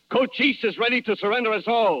 Cochise is ready to surrender us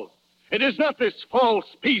all. It is not this false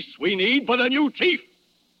peace we need, but a new chief.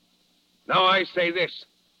 Now I say this.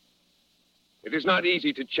 It is not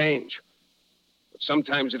easy to change, but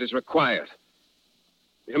sometimes it is required.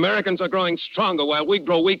 The Americans are growing stronger while we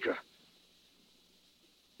grow weaker.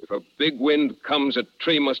 If a big wind comes, a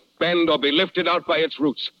tree must bend or be lifted out by its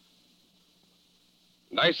roots.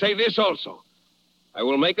 And I say this also. I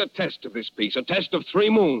will make a test of this peace, a test of 3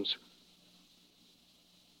 moons.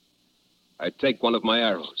 I take one of my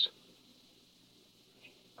arrows.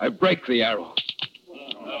 I break the arrow.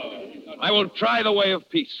 I will try the way of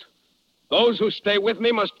peace. Those who stay with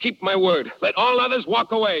me must keep my word. Let all others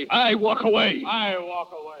walk away. I walk away. I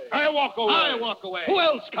walk away. I walk away. I walk away. Who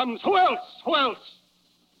else comes? Who else? Who else?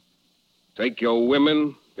 Take your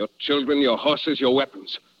women, your children, your horses, your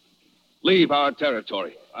weapons. Leave our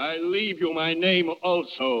territory. I leave you my name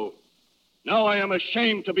also. Now I am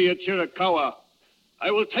ashamed to be a Chiricahua. I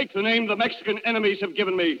will take the name the Mexican enemies have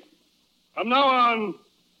given me. From now on,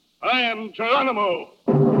 I am Geronimo.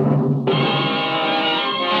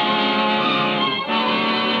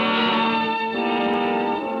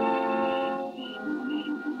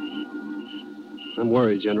 I'm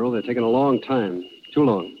worried, General. They're taking a long time. Too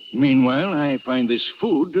long. Meanwhile, I find this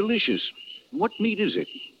food delicious. What meat is it?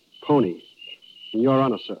 Pony. In your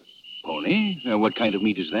honor, sir. Pony? What kind of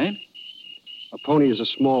meat is that? A pony is a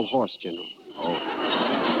small horse, General. Oh.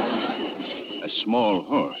 A small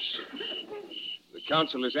horse. The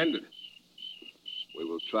council is ended. We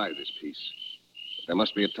will try this peace. But there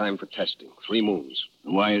must be a time for testing. 3 moons.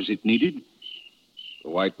 Why is it needed? The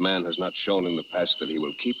white man has not shown in the past that he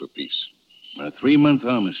will keep a peace. A 3-month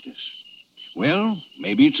armistice. Well,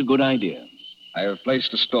 maybe it's a good idea. I have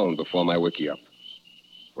placed a stone before my wickiup.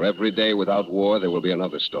 For every day without war, there will be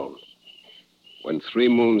another stone. When 3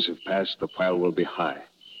 moons have passed, the pile will be high.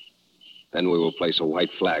 Then we will place a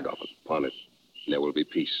white flag upon it, and there will be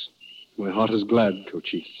peace. My heart is glad,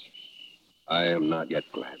 Cochise. I am not yet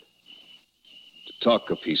glad. To talk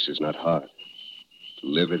of peace is not hard. To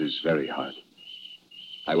live it is very hard.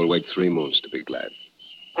 I will wait 3 moons to be glad.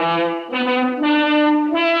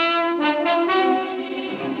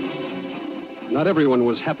 Not everyone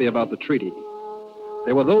was happy about the treaty.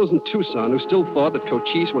 There were those in Tucson who still thought that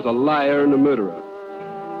Cochise was a liar and a murderer.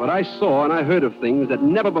 But I saw and I heard of things that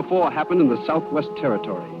never before happened in the Southwest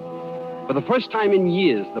Territory. For the first time in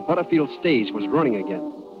years, the Butterfield stage was running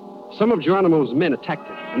again. Some of Geronimo's men attacked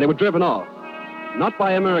it, and they were driven off. Not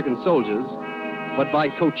by American soldiers, but by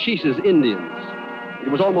Cochise's Indians. It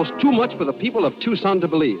was almost too much for the people of Tucson to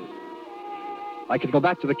believe. I could go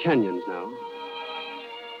back to the canyons now.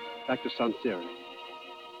 Back to Sanseri.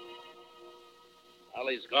 Well,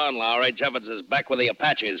 he's gone, Lowry. Jeffords is back with the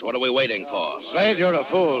Apaches. What are we waiting for? Slade, you're a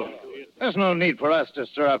fool. There's no need for us to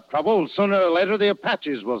stir up trouble. Sooner or later, the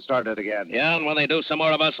Apaches will start it again. Yeah, and when they do, some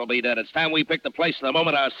more of us will be dead. It's time we pick the place of the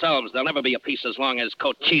moment ourselves. There'll never be a peace as long as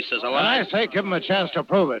Cochise is alive. And I say give them a chance to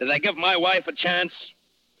prove it. Did they give my wife a chance?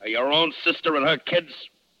 Or your own sister and her kids?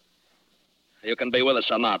 You can be with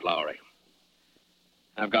us or not, Lowry.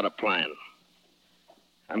 I've got a plan.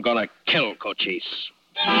 I'm going to kill Cochise.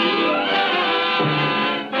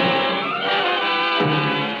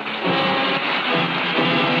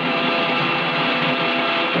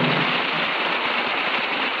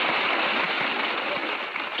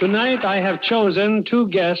 Tonight, I have chosen two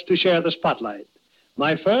guests to share the spotlight.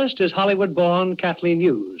 My first is Hollywood-born Kathleen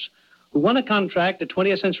Hughes, who won a contract at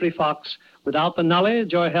 20th Century Fox without the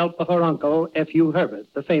knowledge or help of her uncle, F.U. Herbert,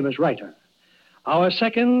 the famous writer. Our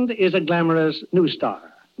second is a glamorous new star,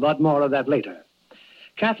 but more of that later.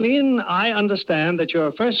 Kathleen, I understand that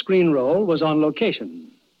your first screen role was on location.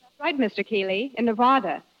 That's right, Mr. Keeley, in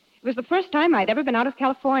Nevada. It was the first time I'd ever been out of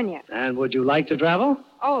California. And would you like to travel?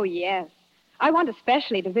 Oh, yes. I want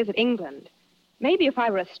especially to visit England. Maybe if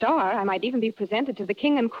I were a star, I might even be presented to the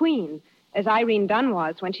king and queen, as Irene Dunn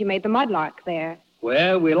was when she made the Mudlark there.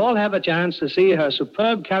 Well, we'll all have a chance to see her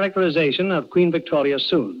superb characterization of Queen Victoria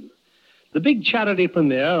soon. The big charity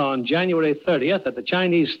premiere on January 30th at the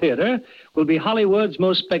Chinese Theater will be Hollywood's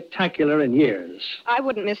most spectacular in years. I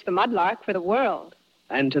wouldn't miss the Mudlark for the world.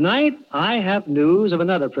 And tonight, I have news of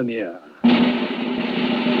another premiere.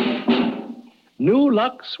 New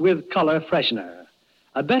Lux with Color Freshener.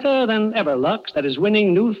 A better-than-ever Lux that is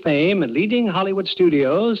winning new fame in leading Hollywood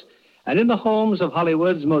studios and in the homes of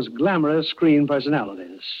Hollywood's most glamorous screen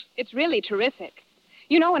personalities. It's really terrific.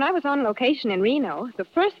 You know, when I was on location in Reno, the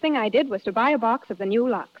first thing I did was to buy a box of the new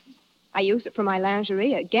Lux. I used it for my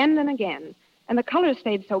lingerie again and again, and the colors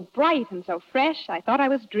stayed so bright and so fresh, I thought I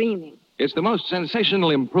was dreaming. It's the most sensational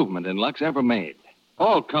improvement in Lux ever made.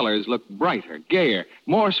 All colors look brighter, gayer,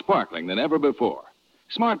 more sparkling than ever before.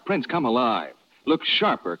 Smart prints come alive, look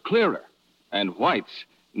sharper, clearer. And whites,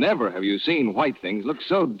 never have you seen white things look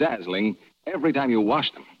so dazzling every time you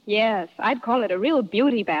wash them. Yes, I'd call it a real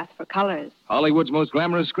beauty bath for colors. Hollywood's most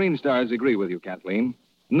glamorous screen stars agree with you, Kathleen.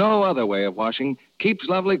 No other way of washing keeps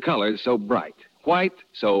lovely colors so bright, white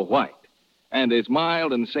so white, and as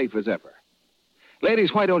mild and safe as ever.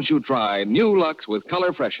 Ladies, why don't you try New Lux with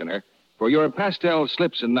Color Freshener for your pastel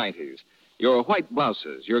slips and nighties, your white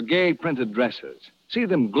blouses, your gay printed dresses. See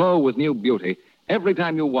them glow with new beauty every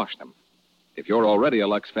time you wash them. If you're already a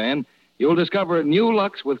Lux fan, you'll discover New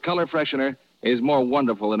Lux with Color Freshener is more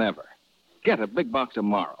wonderful than ever. Get a big box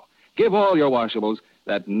tomorrow. Give all your washables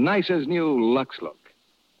that nice as new Lux look.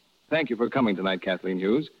 Thank you for coming tonight, Kathleen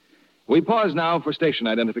Hughes. We pause now for station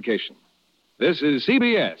identification. This is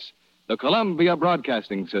CBS, the Columbia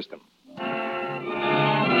Broadcasting System.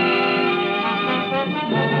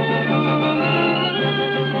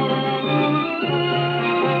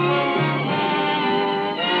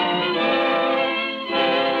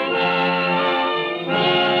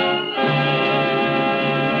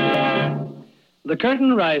 The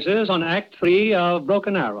curtain rises on Act 3 of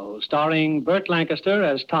Broken Arrow, starring Burt Lancaster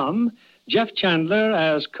as Tom, Jeff Chandler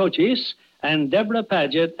as Cochise, and Deborah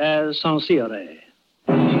Paget as Sansire.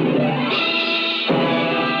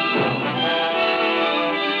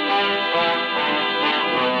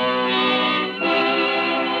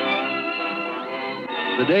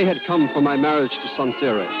 The day had come for my marriage to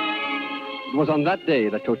Sansire. It was on that day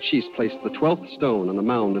that Cochise placed the 12th stone on the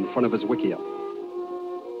mound in front of his wickiup.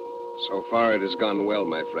 So far, it has gone well,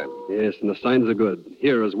 my friend. Yes, and the signs are good,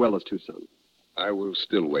 here as well as Tucson. I will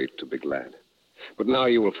still wait to be glad. But now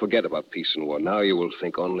you will forget about peace and war. Now you will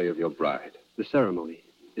think only of your bride. The ceremony,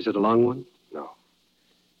 is it a long one? No.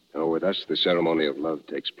 No, with us, the ceremony of love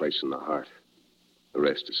takes place in the heart. The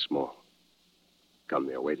rest is small. Come,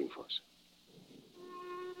 they're waiting for us.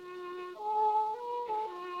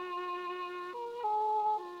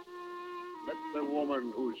 Let the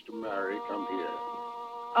woman who's to marry come here.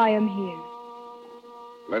 I am here.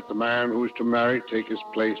 Let the man who's to marry take his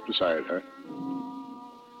place beside her.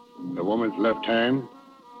 The woman's left hand,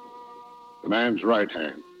 the man's right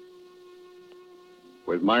hand.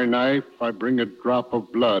 With my knife, I bring a drop of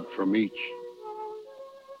blood from each.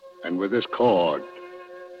 And with this cord,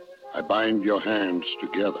 I bind your hands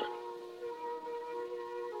together.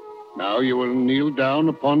 Now you will kneel down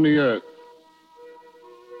upon the earth.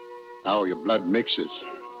 Now your blood mixes.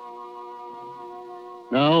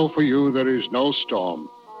 Now for you there is no storm,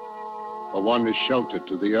 for one is sheltered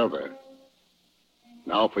to the other.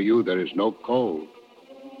 Now for you there is no cold,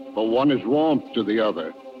 for one is warmth to the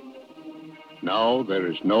other. Now there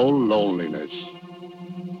is no loneliness.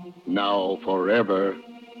 Now forever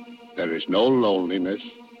there is no loneliness.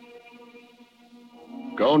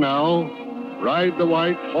 Go now. Ride the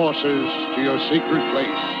white horses to your secret place.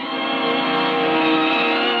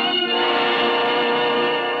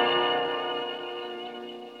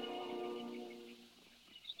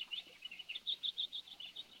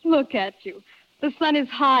 Look at you. The sun is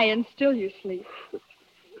high and still you sleep.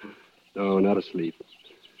 No, not asleep.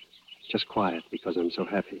 Just quiet because I'm so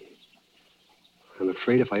happy. I'm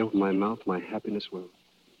afraid if I open my mouth, my happiness will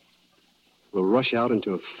rush out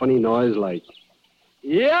into a funny noise like,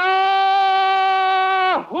 Yahoo!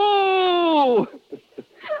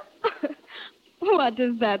 What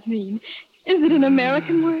does that mean? Is it an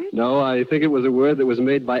American word? No, I think it was a word that was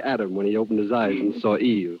made by Adam when he opened his eyes and saw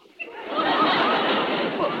Eve.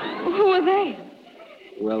 Who are they?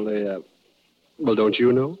 Well, well, don't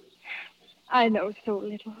you know? I know so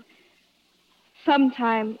little.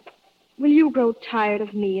 Sometime, will you grow tired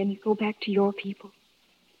of me and go back to your people?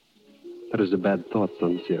 That is a bad thought,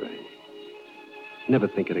 Sansire. Never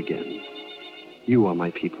think it again. You are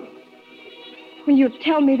my people. Will you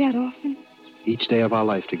tell me that often? Each day of our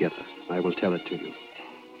life together, I will tell it to you.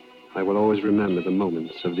 I will always remember the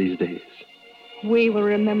moments of these days. We will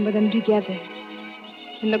remember them together.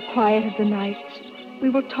 In the quiet of the night, we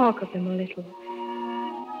will talk of them a little.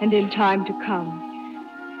 And in time to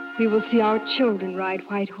come, we will see our children ride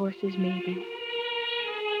white horses, maybe.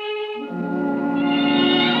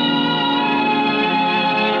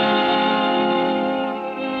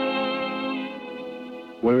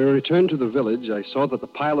 When we returned to the village, I saw that the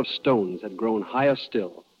pile of stones had grown higher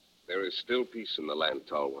still. There is still peace in the land,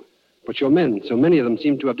 tall one. But your men, so many of them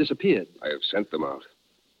seem to have disappeared. I have sent them out.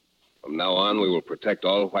 From now on, we will protect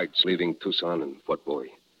all whites leaving Tucson and Fort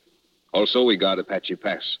Bowie. Also, we guard Apache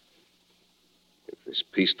Pass. If this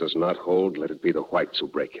peace does not hold, let it be the whites who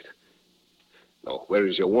break it. Now, where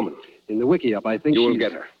is your woman? In the wickiup, I think You will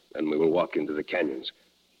get her, and we will walk into the canyons.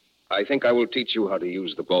 I think I will teach you how to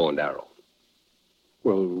use the bow and arrow.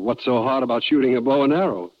 Well, what's so hard about shooting a bow and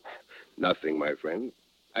arrow? Nothing, my friend.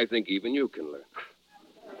 I think even you can learn.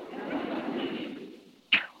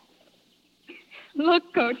 Look,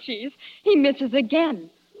 Cochise, he misses again.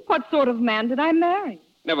 What sort of man did I marry?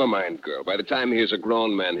 Never mind, girl. By the time he is a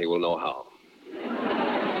grown man, he will know how.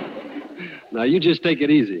 Now, you just take it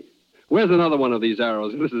easy. Where's another one of these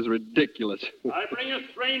arrows? This is ridiculous. I bring a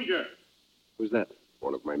stranger. Who's that?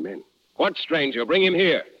 One of my men. What stranger? Bring him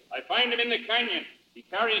here. I find him in the canyon. He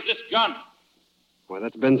carries this gun. Why,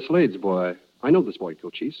 that's Ben Slade's boy. I know this boy,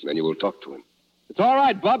 Cochise. Then you will talk to him. It's all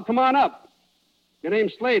right, Bub. Come on up. Your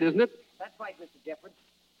name's Slade, isn't it? That's right, Mr. Jefford.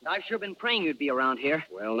 I've sure been praying you'd be around here.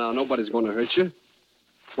 Well, now, nobody's going to hurt you.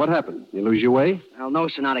 What happened? You lose your way? Well, no,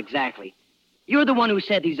 sir, not exactly. You're the one who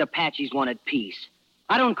said these Apaches wanted peace.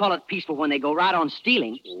 I don't call it peaceful when they go right on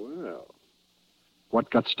stealing. Well, what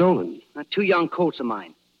got stolen? 2 young colts of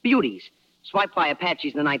mine. Beauties. Swiped by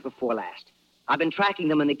Apaches the night before last. I've been tracking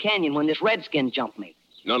them in the canyon when this redskin jumped me.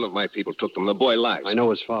 None of my people took them. The boy lies. I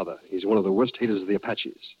know his father. He's one of the worst haters of the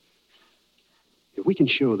Apaches. If we can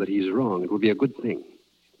show that he's wrong, it will be a good thing.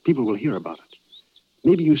 People will hear about it.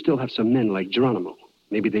 Maybe you still have some men like Geronimo.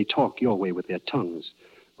 Maybe they talk your way with their tongues,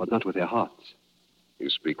 but not with their hearts. You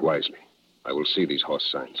speak wisely. I will see these horse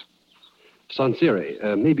signs.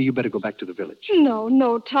 Sansire, maybe you better go back to the village.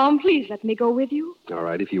 No, Tom, please let me go with you. All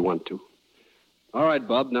right, if you want to. All right,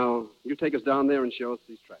 Bub, now you take us down there and show us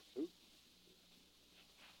these tracks, huh?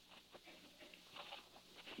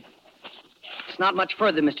 It's not much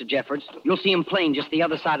further, Mr. Jeffords. You'll see him plain just the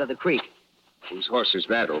other side of the creek. Whose horse is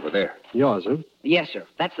that over there? Yours, huh? Yes, sir.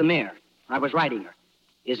 That's the mare. I was riding her.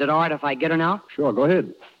 Is it all right if I get her now? Sure, go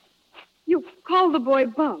ahead. You call the boy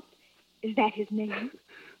Bub. Is that his name?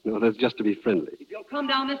 No, that's just to be friendly. If you'll come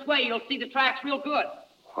down this way, you'll see the tracks real good.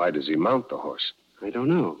 Why does he mount the horse? I don't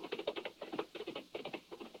know.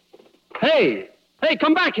 Hey,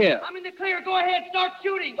 come back here. I'm in the clear. Go ahead. Start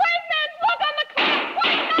shooting. Wait, men! Look on the cliff!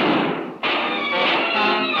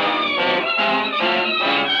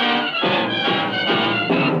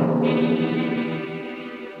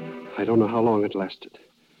 I don't know how long it lasted.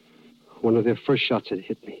 One of their first shots had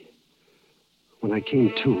hit me. When I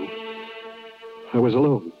came to, I was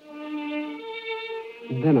alone.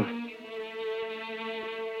 And then I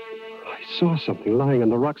saw something lying on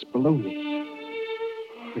the rocks below me.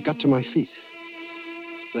 I got to my feet.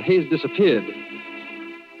 The haze disappeared.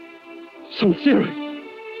 Sansire!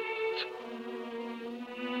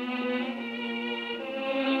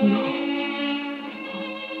 No.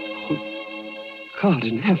 Oh, God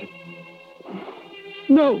in heaven.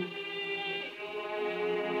 No.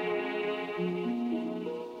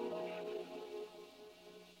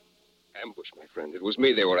 Ambush, my friend. It was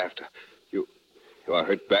me they were after. You are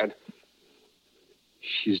hurt bad?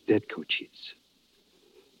 She's dead, Cochise.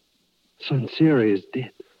 Sansiri is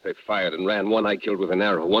dead. They fired and ran. One I killed with an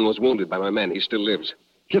arrow. One was wounded by my men. He still lives.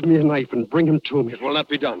 Give me a knife and bring him to me. It will not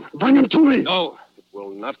be done. Bring him to me! No, it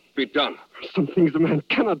will not be done. Some things a man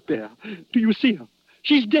cannot bear. Do you see her?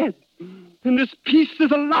 She's dead. And this peace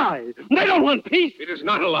is a lie. They don't want peace. It is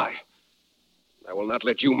not a lie. I will not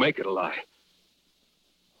let you make it a lie.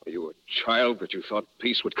 Are you a child that you thought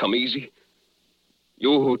peace would come easy?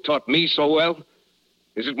 You who taught me so well?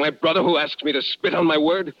 Is it my brother who asks me to spit on my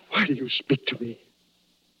word? Why do you speak to me?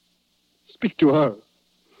 Speak to her.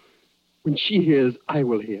 When she hears, I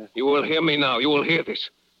will hear. You will hear me now. You will hear this.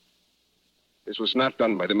 This was not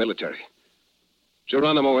done by the military.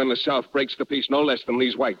 Geronimo in the South breaks the peace no less than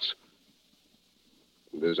these whites.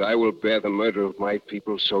 And as I will bear the murder of my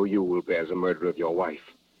people, so you will bear the murder of your wife.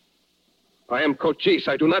 I am Cochise.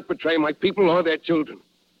 I do not betray my people or their children.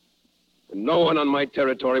 And no one on my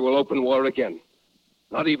territory will open war again.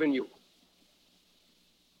 Not even you.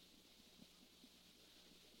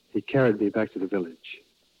 He carried me back to the village.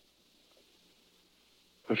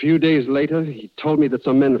 A few days later, he told me that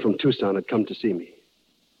some men from Tucson had come to see me.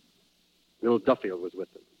 Bill Duffield was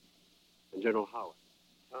with them, and General Howard.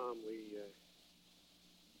 Tom,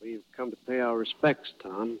 we've come to pay our respects,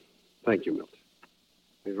 Tom. Thank you, Milt.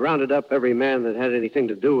 We've rounded up every man that had anything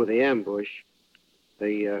to do with the ambush.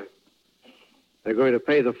 They're going to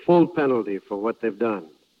pay the full penalty for what they've done.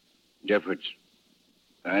 Jeffords,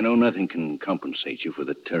 I know nothing can compensate you for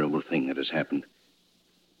the terrible thing that has happened.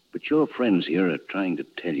 But your friends here are trying to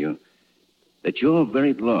tell you that your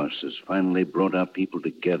very loss has finally brought our people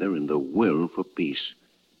together in the will for peace.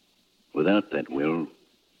 Without that will,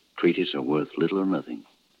 treaties are worth little or nothing.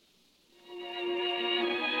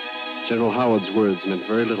 General Howard's words meant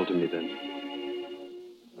very little to me then.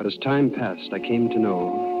 But as time passed, I came to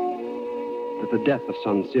know that the death of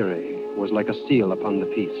Sansiri was like a seal upon the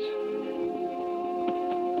peace.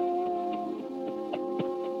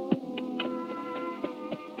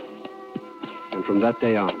 And from that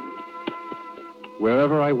day on,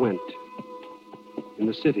 wherever I went, in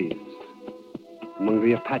the cities, among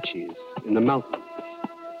the Apaches, in the mountains,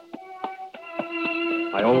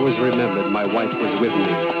 I always remembered my wife was with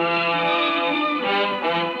me.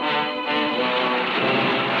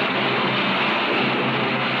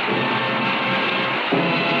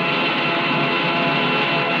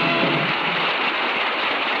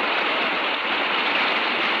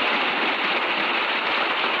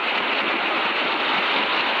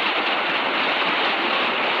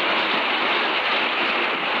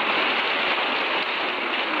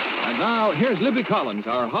 Now, here's Libby Collins,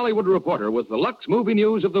 our Hollywood reporter, with the Lux Movie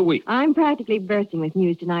News of the Week. I'm practically bursting with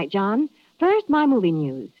news tonight, John. First, my movie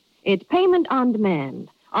news. It's Payment on Demand,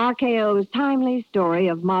 RKO's timely story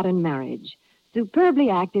of modern marriage. Superbly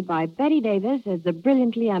acted by Betty Davis as the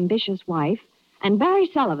brilliantly ambitious wife, and Barry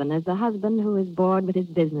Sullivan as the husband who is bored with his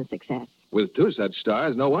business success. With two such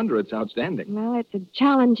stars, no wonder it's outstanding. Well, it's a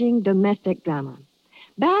challenging domestic drama.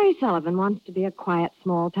 Barry Sullivan wants to be a quiet,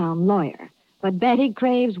 small-town lawyer. But Betty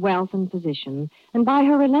craves wealth and position, and by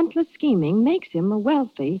her relentless scheming makes him a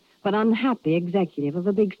wealthy but unhappy executive of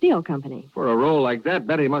a big steel company. For a role like that,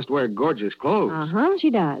 Betty must wear gorgeous clothes. Uh-huh,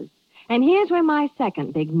 she does. And here's where my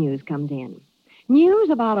second big news comes in.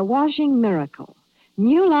 News about a washing miracle.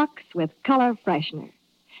 New Lux with color freshener.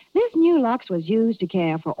 This New Lux was used to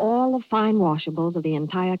care for all the fine washables of the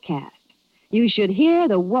entire cast. You should hear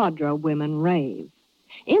the wardrobe women rave.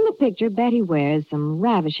 In the picture, Betty wears some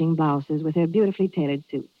ravishing blouses with her beautifully tailored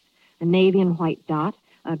suits. A navy and white dot,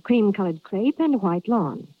 a cream-colored crepe, and a white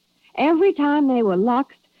lawn. Every time they were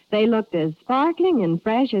luxed, they looked as sparkling and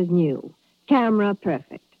fresh as new. Camera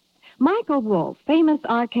perfect. Michael Wolff, famous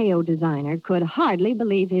RKO designer, could hardly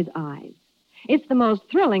believe his eyes. It's the most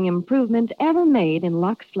thrilling improvement ever made in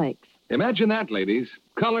Lux Flakes. Imagine that, ladies.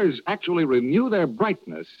 Colors actually renew their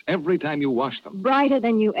brightness every time you wash them. Brighter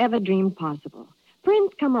than you ever dreamed possible.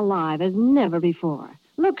 Prints come alive as never before.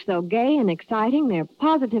 Look so gay and exciting, they're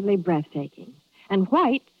positively breathtaking. And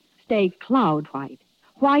white stay cloud white.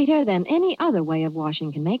 Whiter than any other way of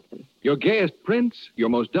washing can make them. Your gayest prints, your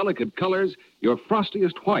most delicate colors, your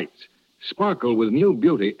frostiest whites sparkle with new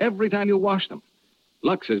beauty every time you wash them.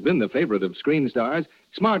 Lux has been the favorite of screen stars,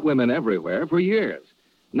 smart women everywhere, for years.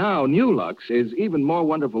 Now, New Lux is even more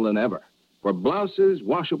wonderful than ever. For blouses,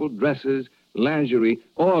 washable dresses, lingerie,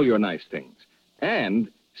 all your nice things. And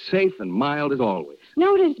safe and mild as always.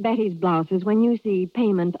 Notice Betty's blouses when you see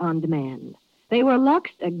Payment on Demand. They were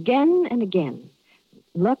luxed again and again.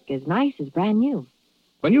 Look as nice as brand new.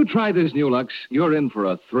 When you try this New Lux, you're in for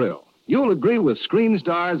a thrill. You'll agree with screen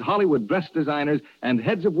stars, Hollywood dress designers, and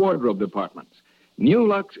heads of wardrobe departments. New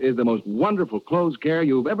Lux is the most wonderful clothes care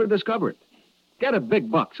you've ever discovered. Get a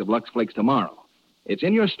big box of Lux Flakes tomorrow. It's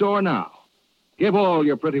in your store now. Give all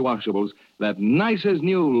your pretty washables that nice as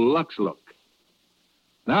new Lux look.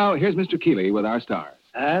 Now, here's Mr. Keeley with our stars.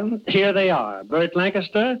 And here they are, Burt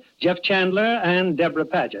Lancaster, Jeff Chandler, and Deborah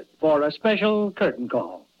Paget, for a special curtain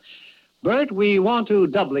call. Burt, we want to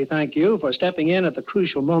doubly thank you for stepping in at the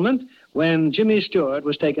crucial moment when Jimmy Stewart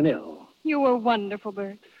was taken ill. You were wonderful,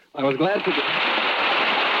 Burt. I was glad to...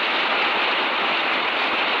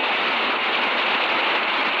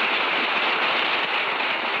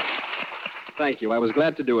 Thank you. I was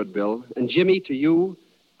glad to do it, Bill. And Jimmy, to you,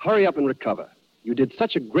 hurry up and recover. You did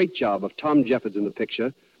such a great job of Tom Jeffords in the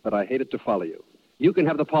picture that I hated to follow you. You can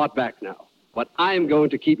have the part back now, but I'm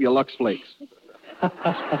going to keep your Lux Flakes.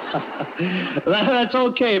 That's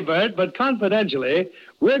okay, Burt, but confidentially,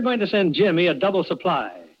 we're going to send Jimmy a double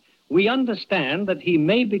supply. We understand that he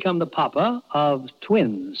may become the papa of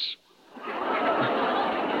twins.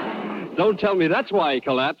 Don't tell me that's why he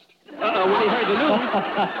collapsed. When he heard the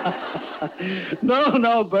news.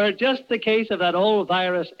 No, Burt, just the case of that old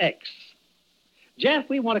virus X. Jeff,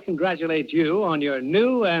 we want to congratulate you on your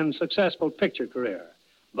new and successful picture career.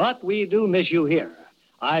 But we do miss you here.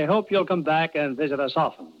 I hope you'll come back and visit us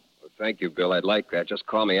often. Well, thank you, Bill. I'd like that. Just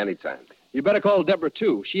call me anytime. You better call Deborah,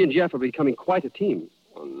 too. She and Jeff are becoming quite a team.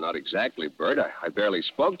 Well, not exactly, Bert. I barely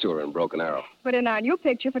spoke to her in Broken Arrow. But in our new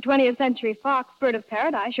picture for 20th Century Fox, Bird of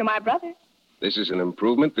Paradise, you're my brother. This is an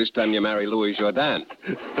improvement. This time you marry Louis Jourdan.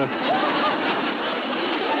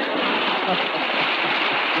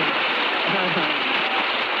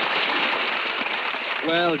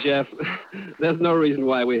 Well, Jeff, there's no reason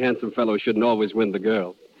why we handsome fellows shouldn't always win the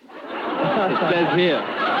girl. It says here.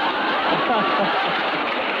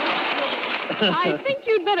 I think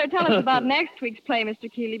you'd better tell us about next week's play,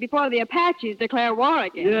 Mr. Keeley, before the Apaches declare war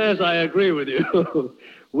again. Yes, I agree with you.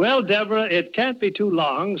 Well, Deborah, it can't be too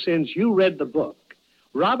long since you read the book,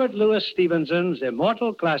 Robert Louis Stevenson's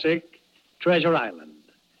immortal classic, Treasure Island.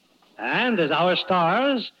 And as our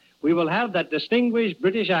stars, we will have that distinguished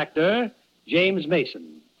British actor, James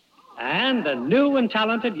Mason, and a new and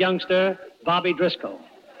talented youngster, Bobby Driscoll,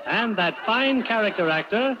 and that fine character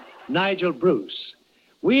actor, Nigel Bruce.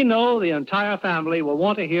 We know the entire family will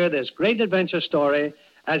want to hear this great adventure story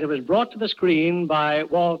as it was brought to the screen by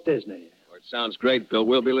Walt Disney. Oh, it sounds great, Bill.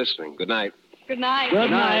 We'll be listening. Good night. Good night.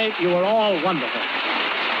 Good night. You are all wonderful.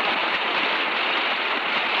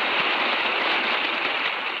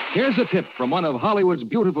 Here's a tip from one of Hollywood's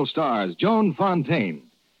beautiful stars, Joan Fontaine.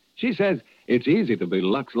 She says, it's easy to be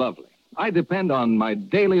Lux Lovely. I depend on my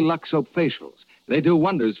daily Lux Soap facials. They do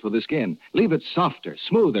wonders for the skin. Leave it softer,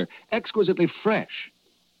 smoother, exquisitely fresh.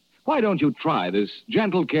 Why don't you try this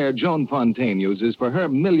gentle care Joan Fontaine uses for her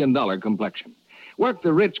 $1 million complexion? Work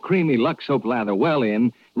the rich, creamy Lux Soap lather well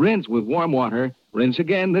in, rinse with warm water, rinse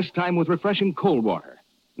again, this time with refreshing cold water.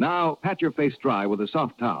 Now, pat your face dry with a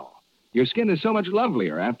soft towel. Your skin is so much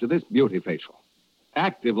lovelier after this beauty facial.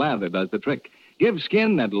 Active lather does the trick. Give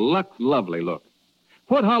skin that Lux Lovely look.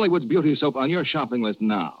 Put Hollywood's beauty soap on your shopping list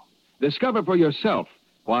now. Discover for yourself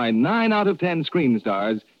why 9 out of 10 screen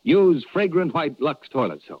stars use fragrant white Lux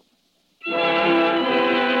toilet soap.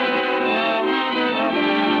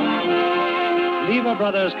 Lever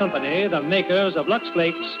Brothers Company, the makers of Lux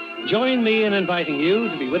Flakes, join me in inviting you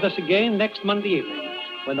to be with us again next Monday evening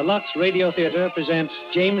when the Lux Radio Theater presents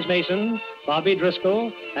James Mason, Bobby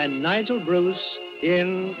Driscoll, and Nigel Bruce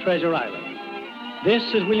in Treasure Island. This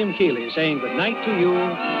is William Keeley saying good night to you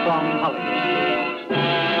from Hollywood.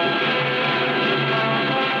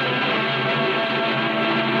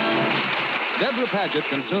 Deborah Paget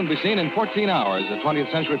can soon be seen in 14 Hours, a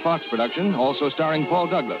 20th Century Fox production, also starring Paul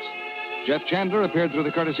Douglas. Jeff Chandler appeared through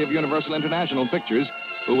the courtesy of Universal International Pictures,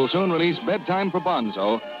 who will soon release Bedtime for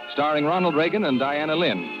Bonzo, starring Ronald Reagan and Diana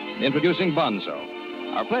Lynn, introducing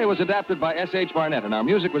Bonzo. Our play was adapted by S.H. Barnett, and our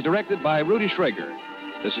music was directed by Rudy Schrager.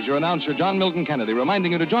 This is your announcer, John Milton Kennedy,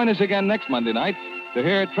 reminding you to join us again next Monday night to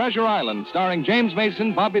hear Treasure Island, starring James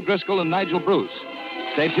Mason, Bobby Driscoll, and Nigel Bruce.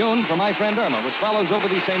 Stay tuned for My Friend Irma, which follows over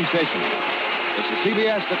these same stations. This is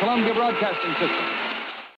CBS, the Columbia Broadcasting System.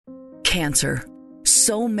 Cancer.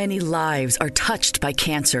 So many lives are touched by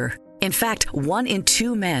cancer. In fact, 1 in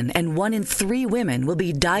 2 men and 1 in 3 women will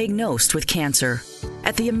be diagnosed with cancer.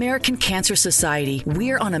 At the American Cancer Society,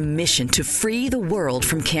 we're on a mission to free the world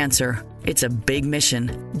from cancer. It's a big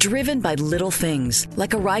mission, driven by little things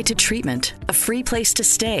like a ride to treatment, a free place to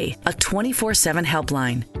stay, a 24/7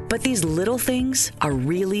 helpline. But these little things are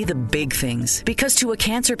really the big things, because to a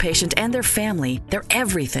cancer patient and their family, they're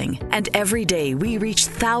everything. And every day we reach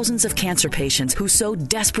thousands of cancer patients who so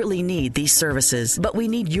desperately need these services. But we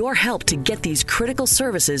need your help to get these critical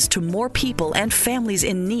services to more people and families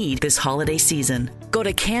in need this holiday season. Go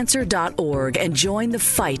to cancer.org and join the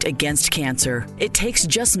fight against cancer. It takes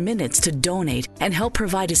just minutes to donate and help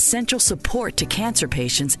provide essential support to cancer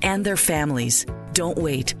patients and their families. Don't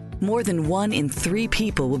wait. More than 1 in 3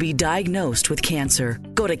 people will be diagnosed with cancer.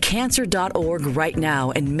 Go to cancer.org right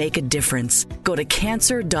now and make a difference. Go to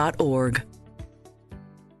cancer.org.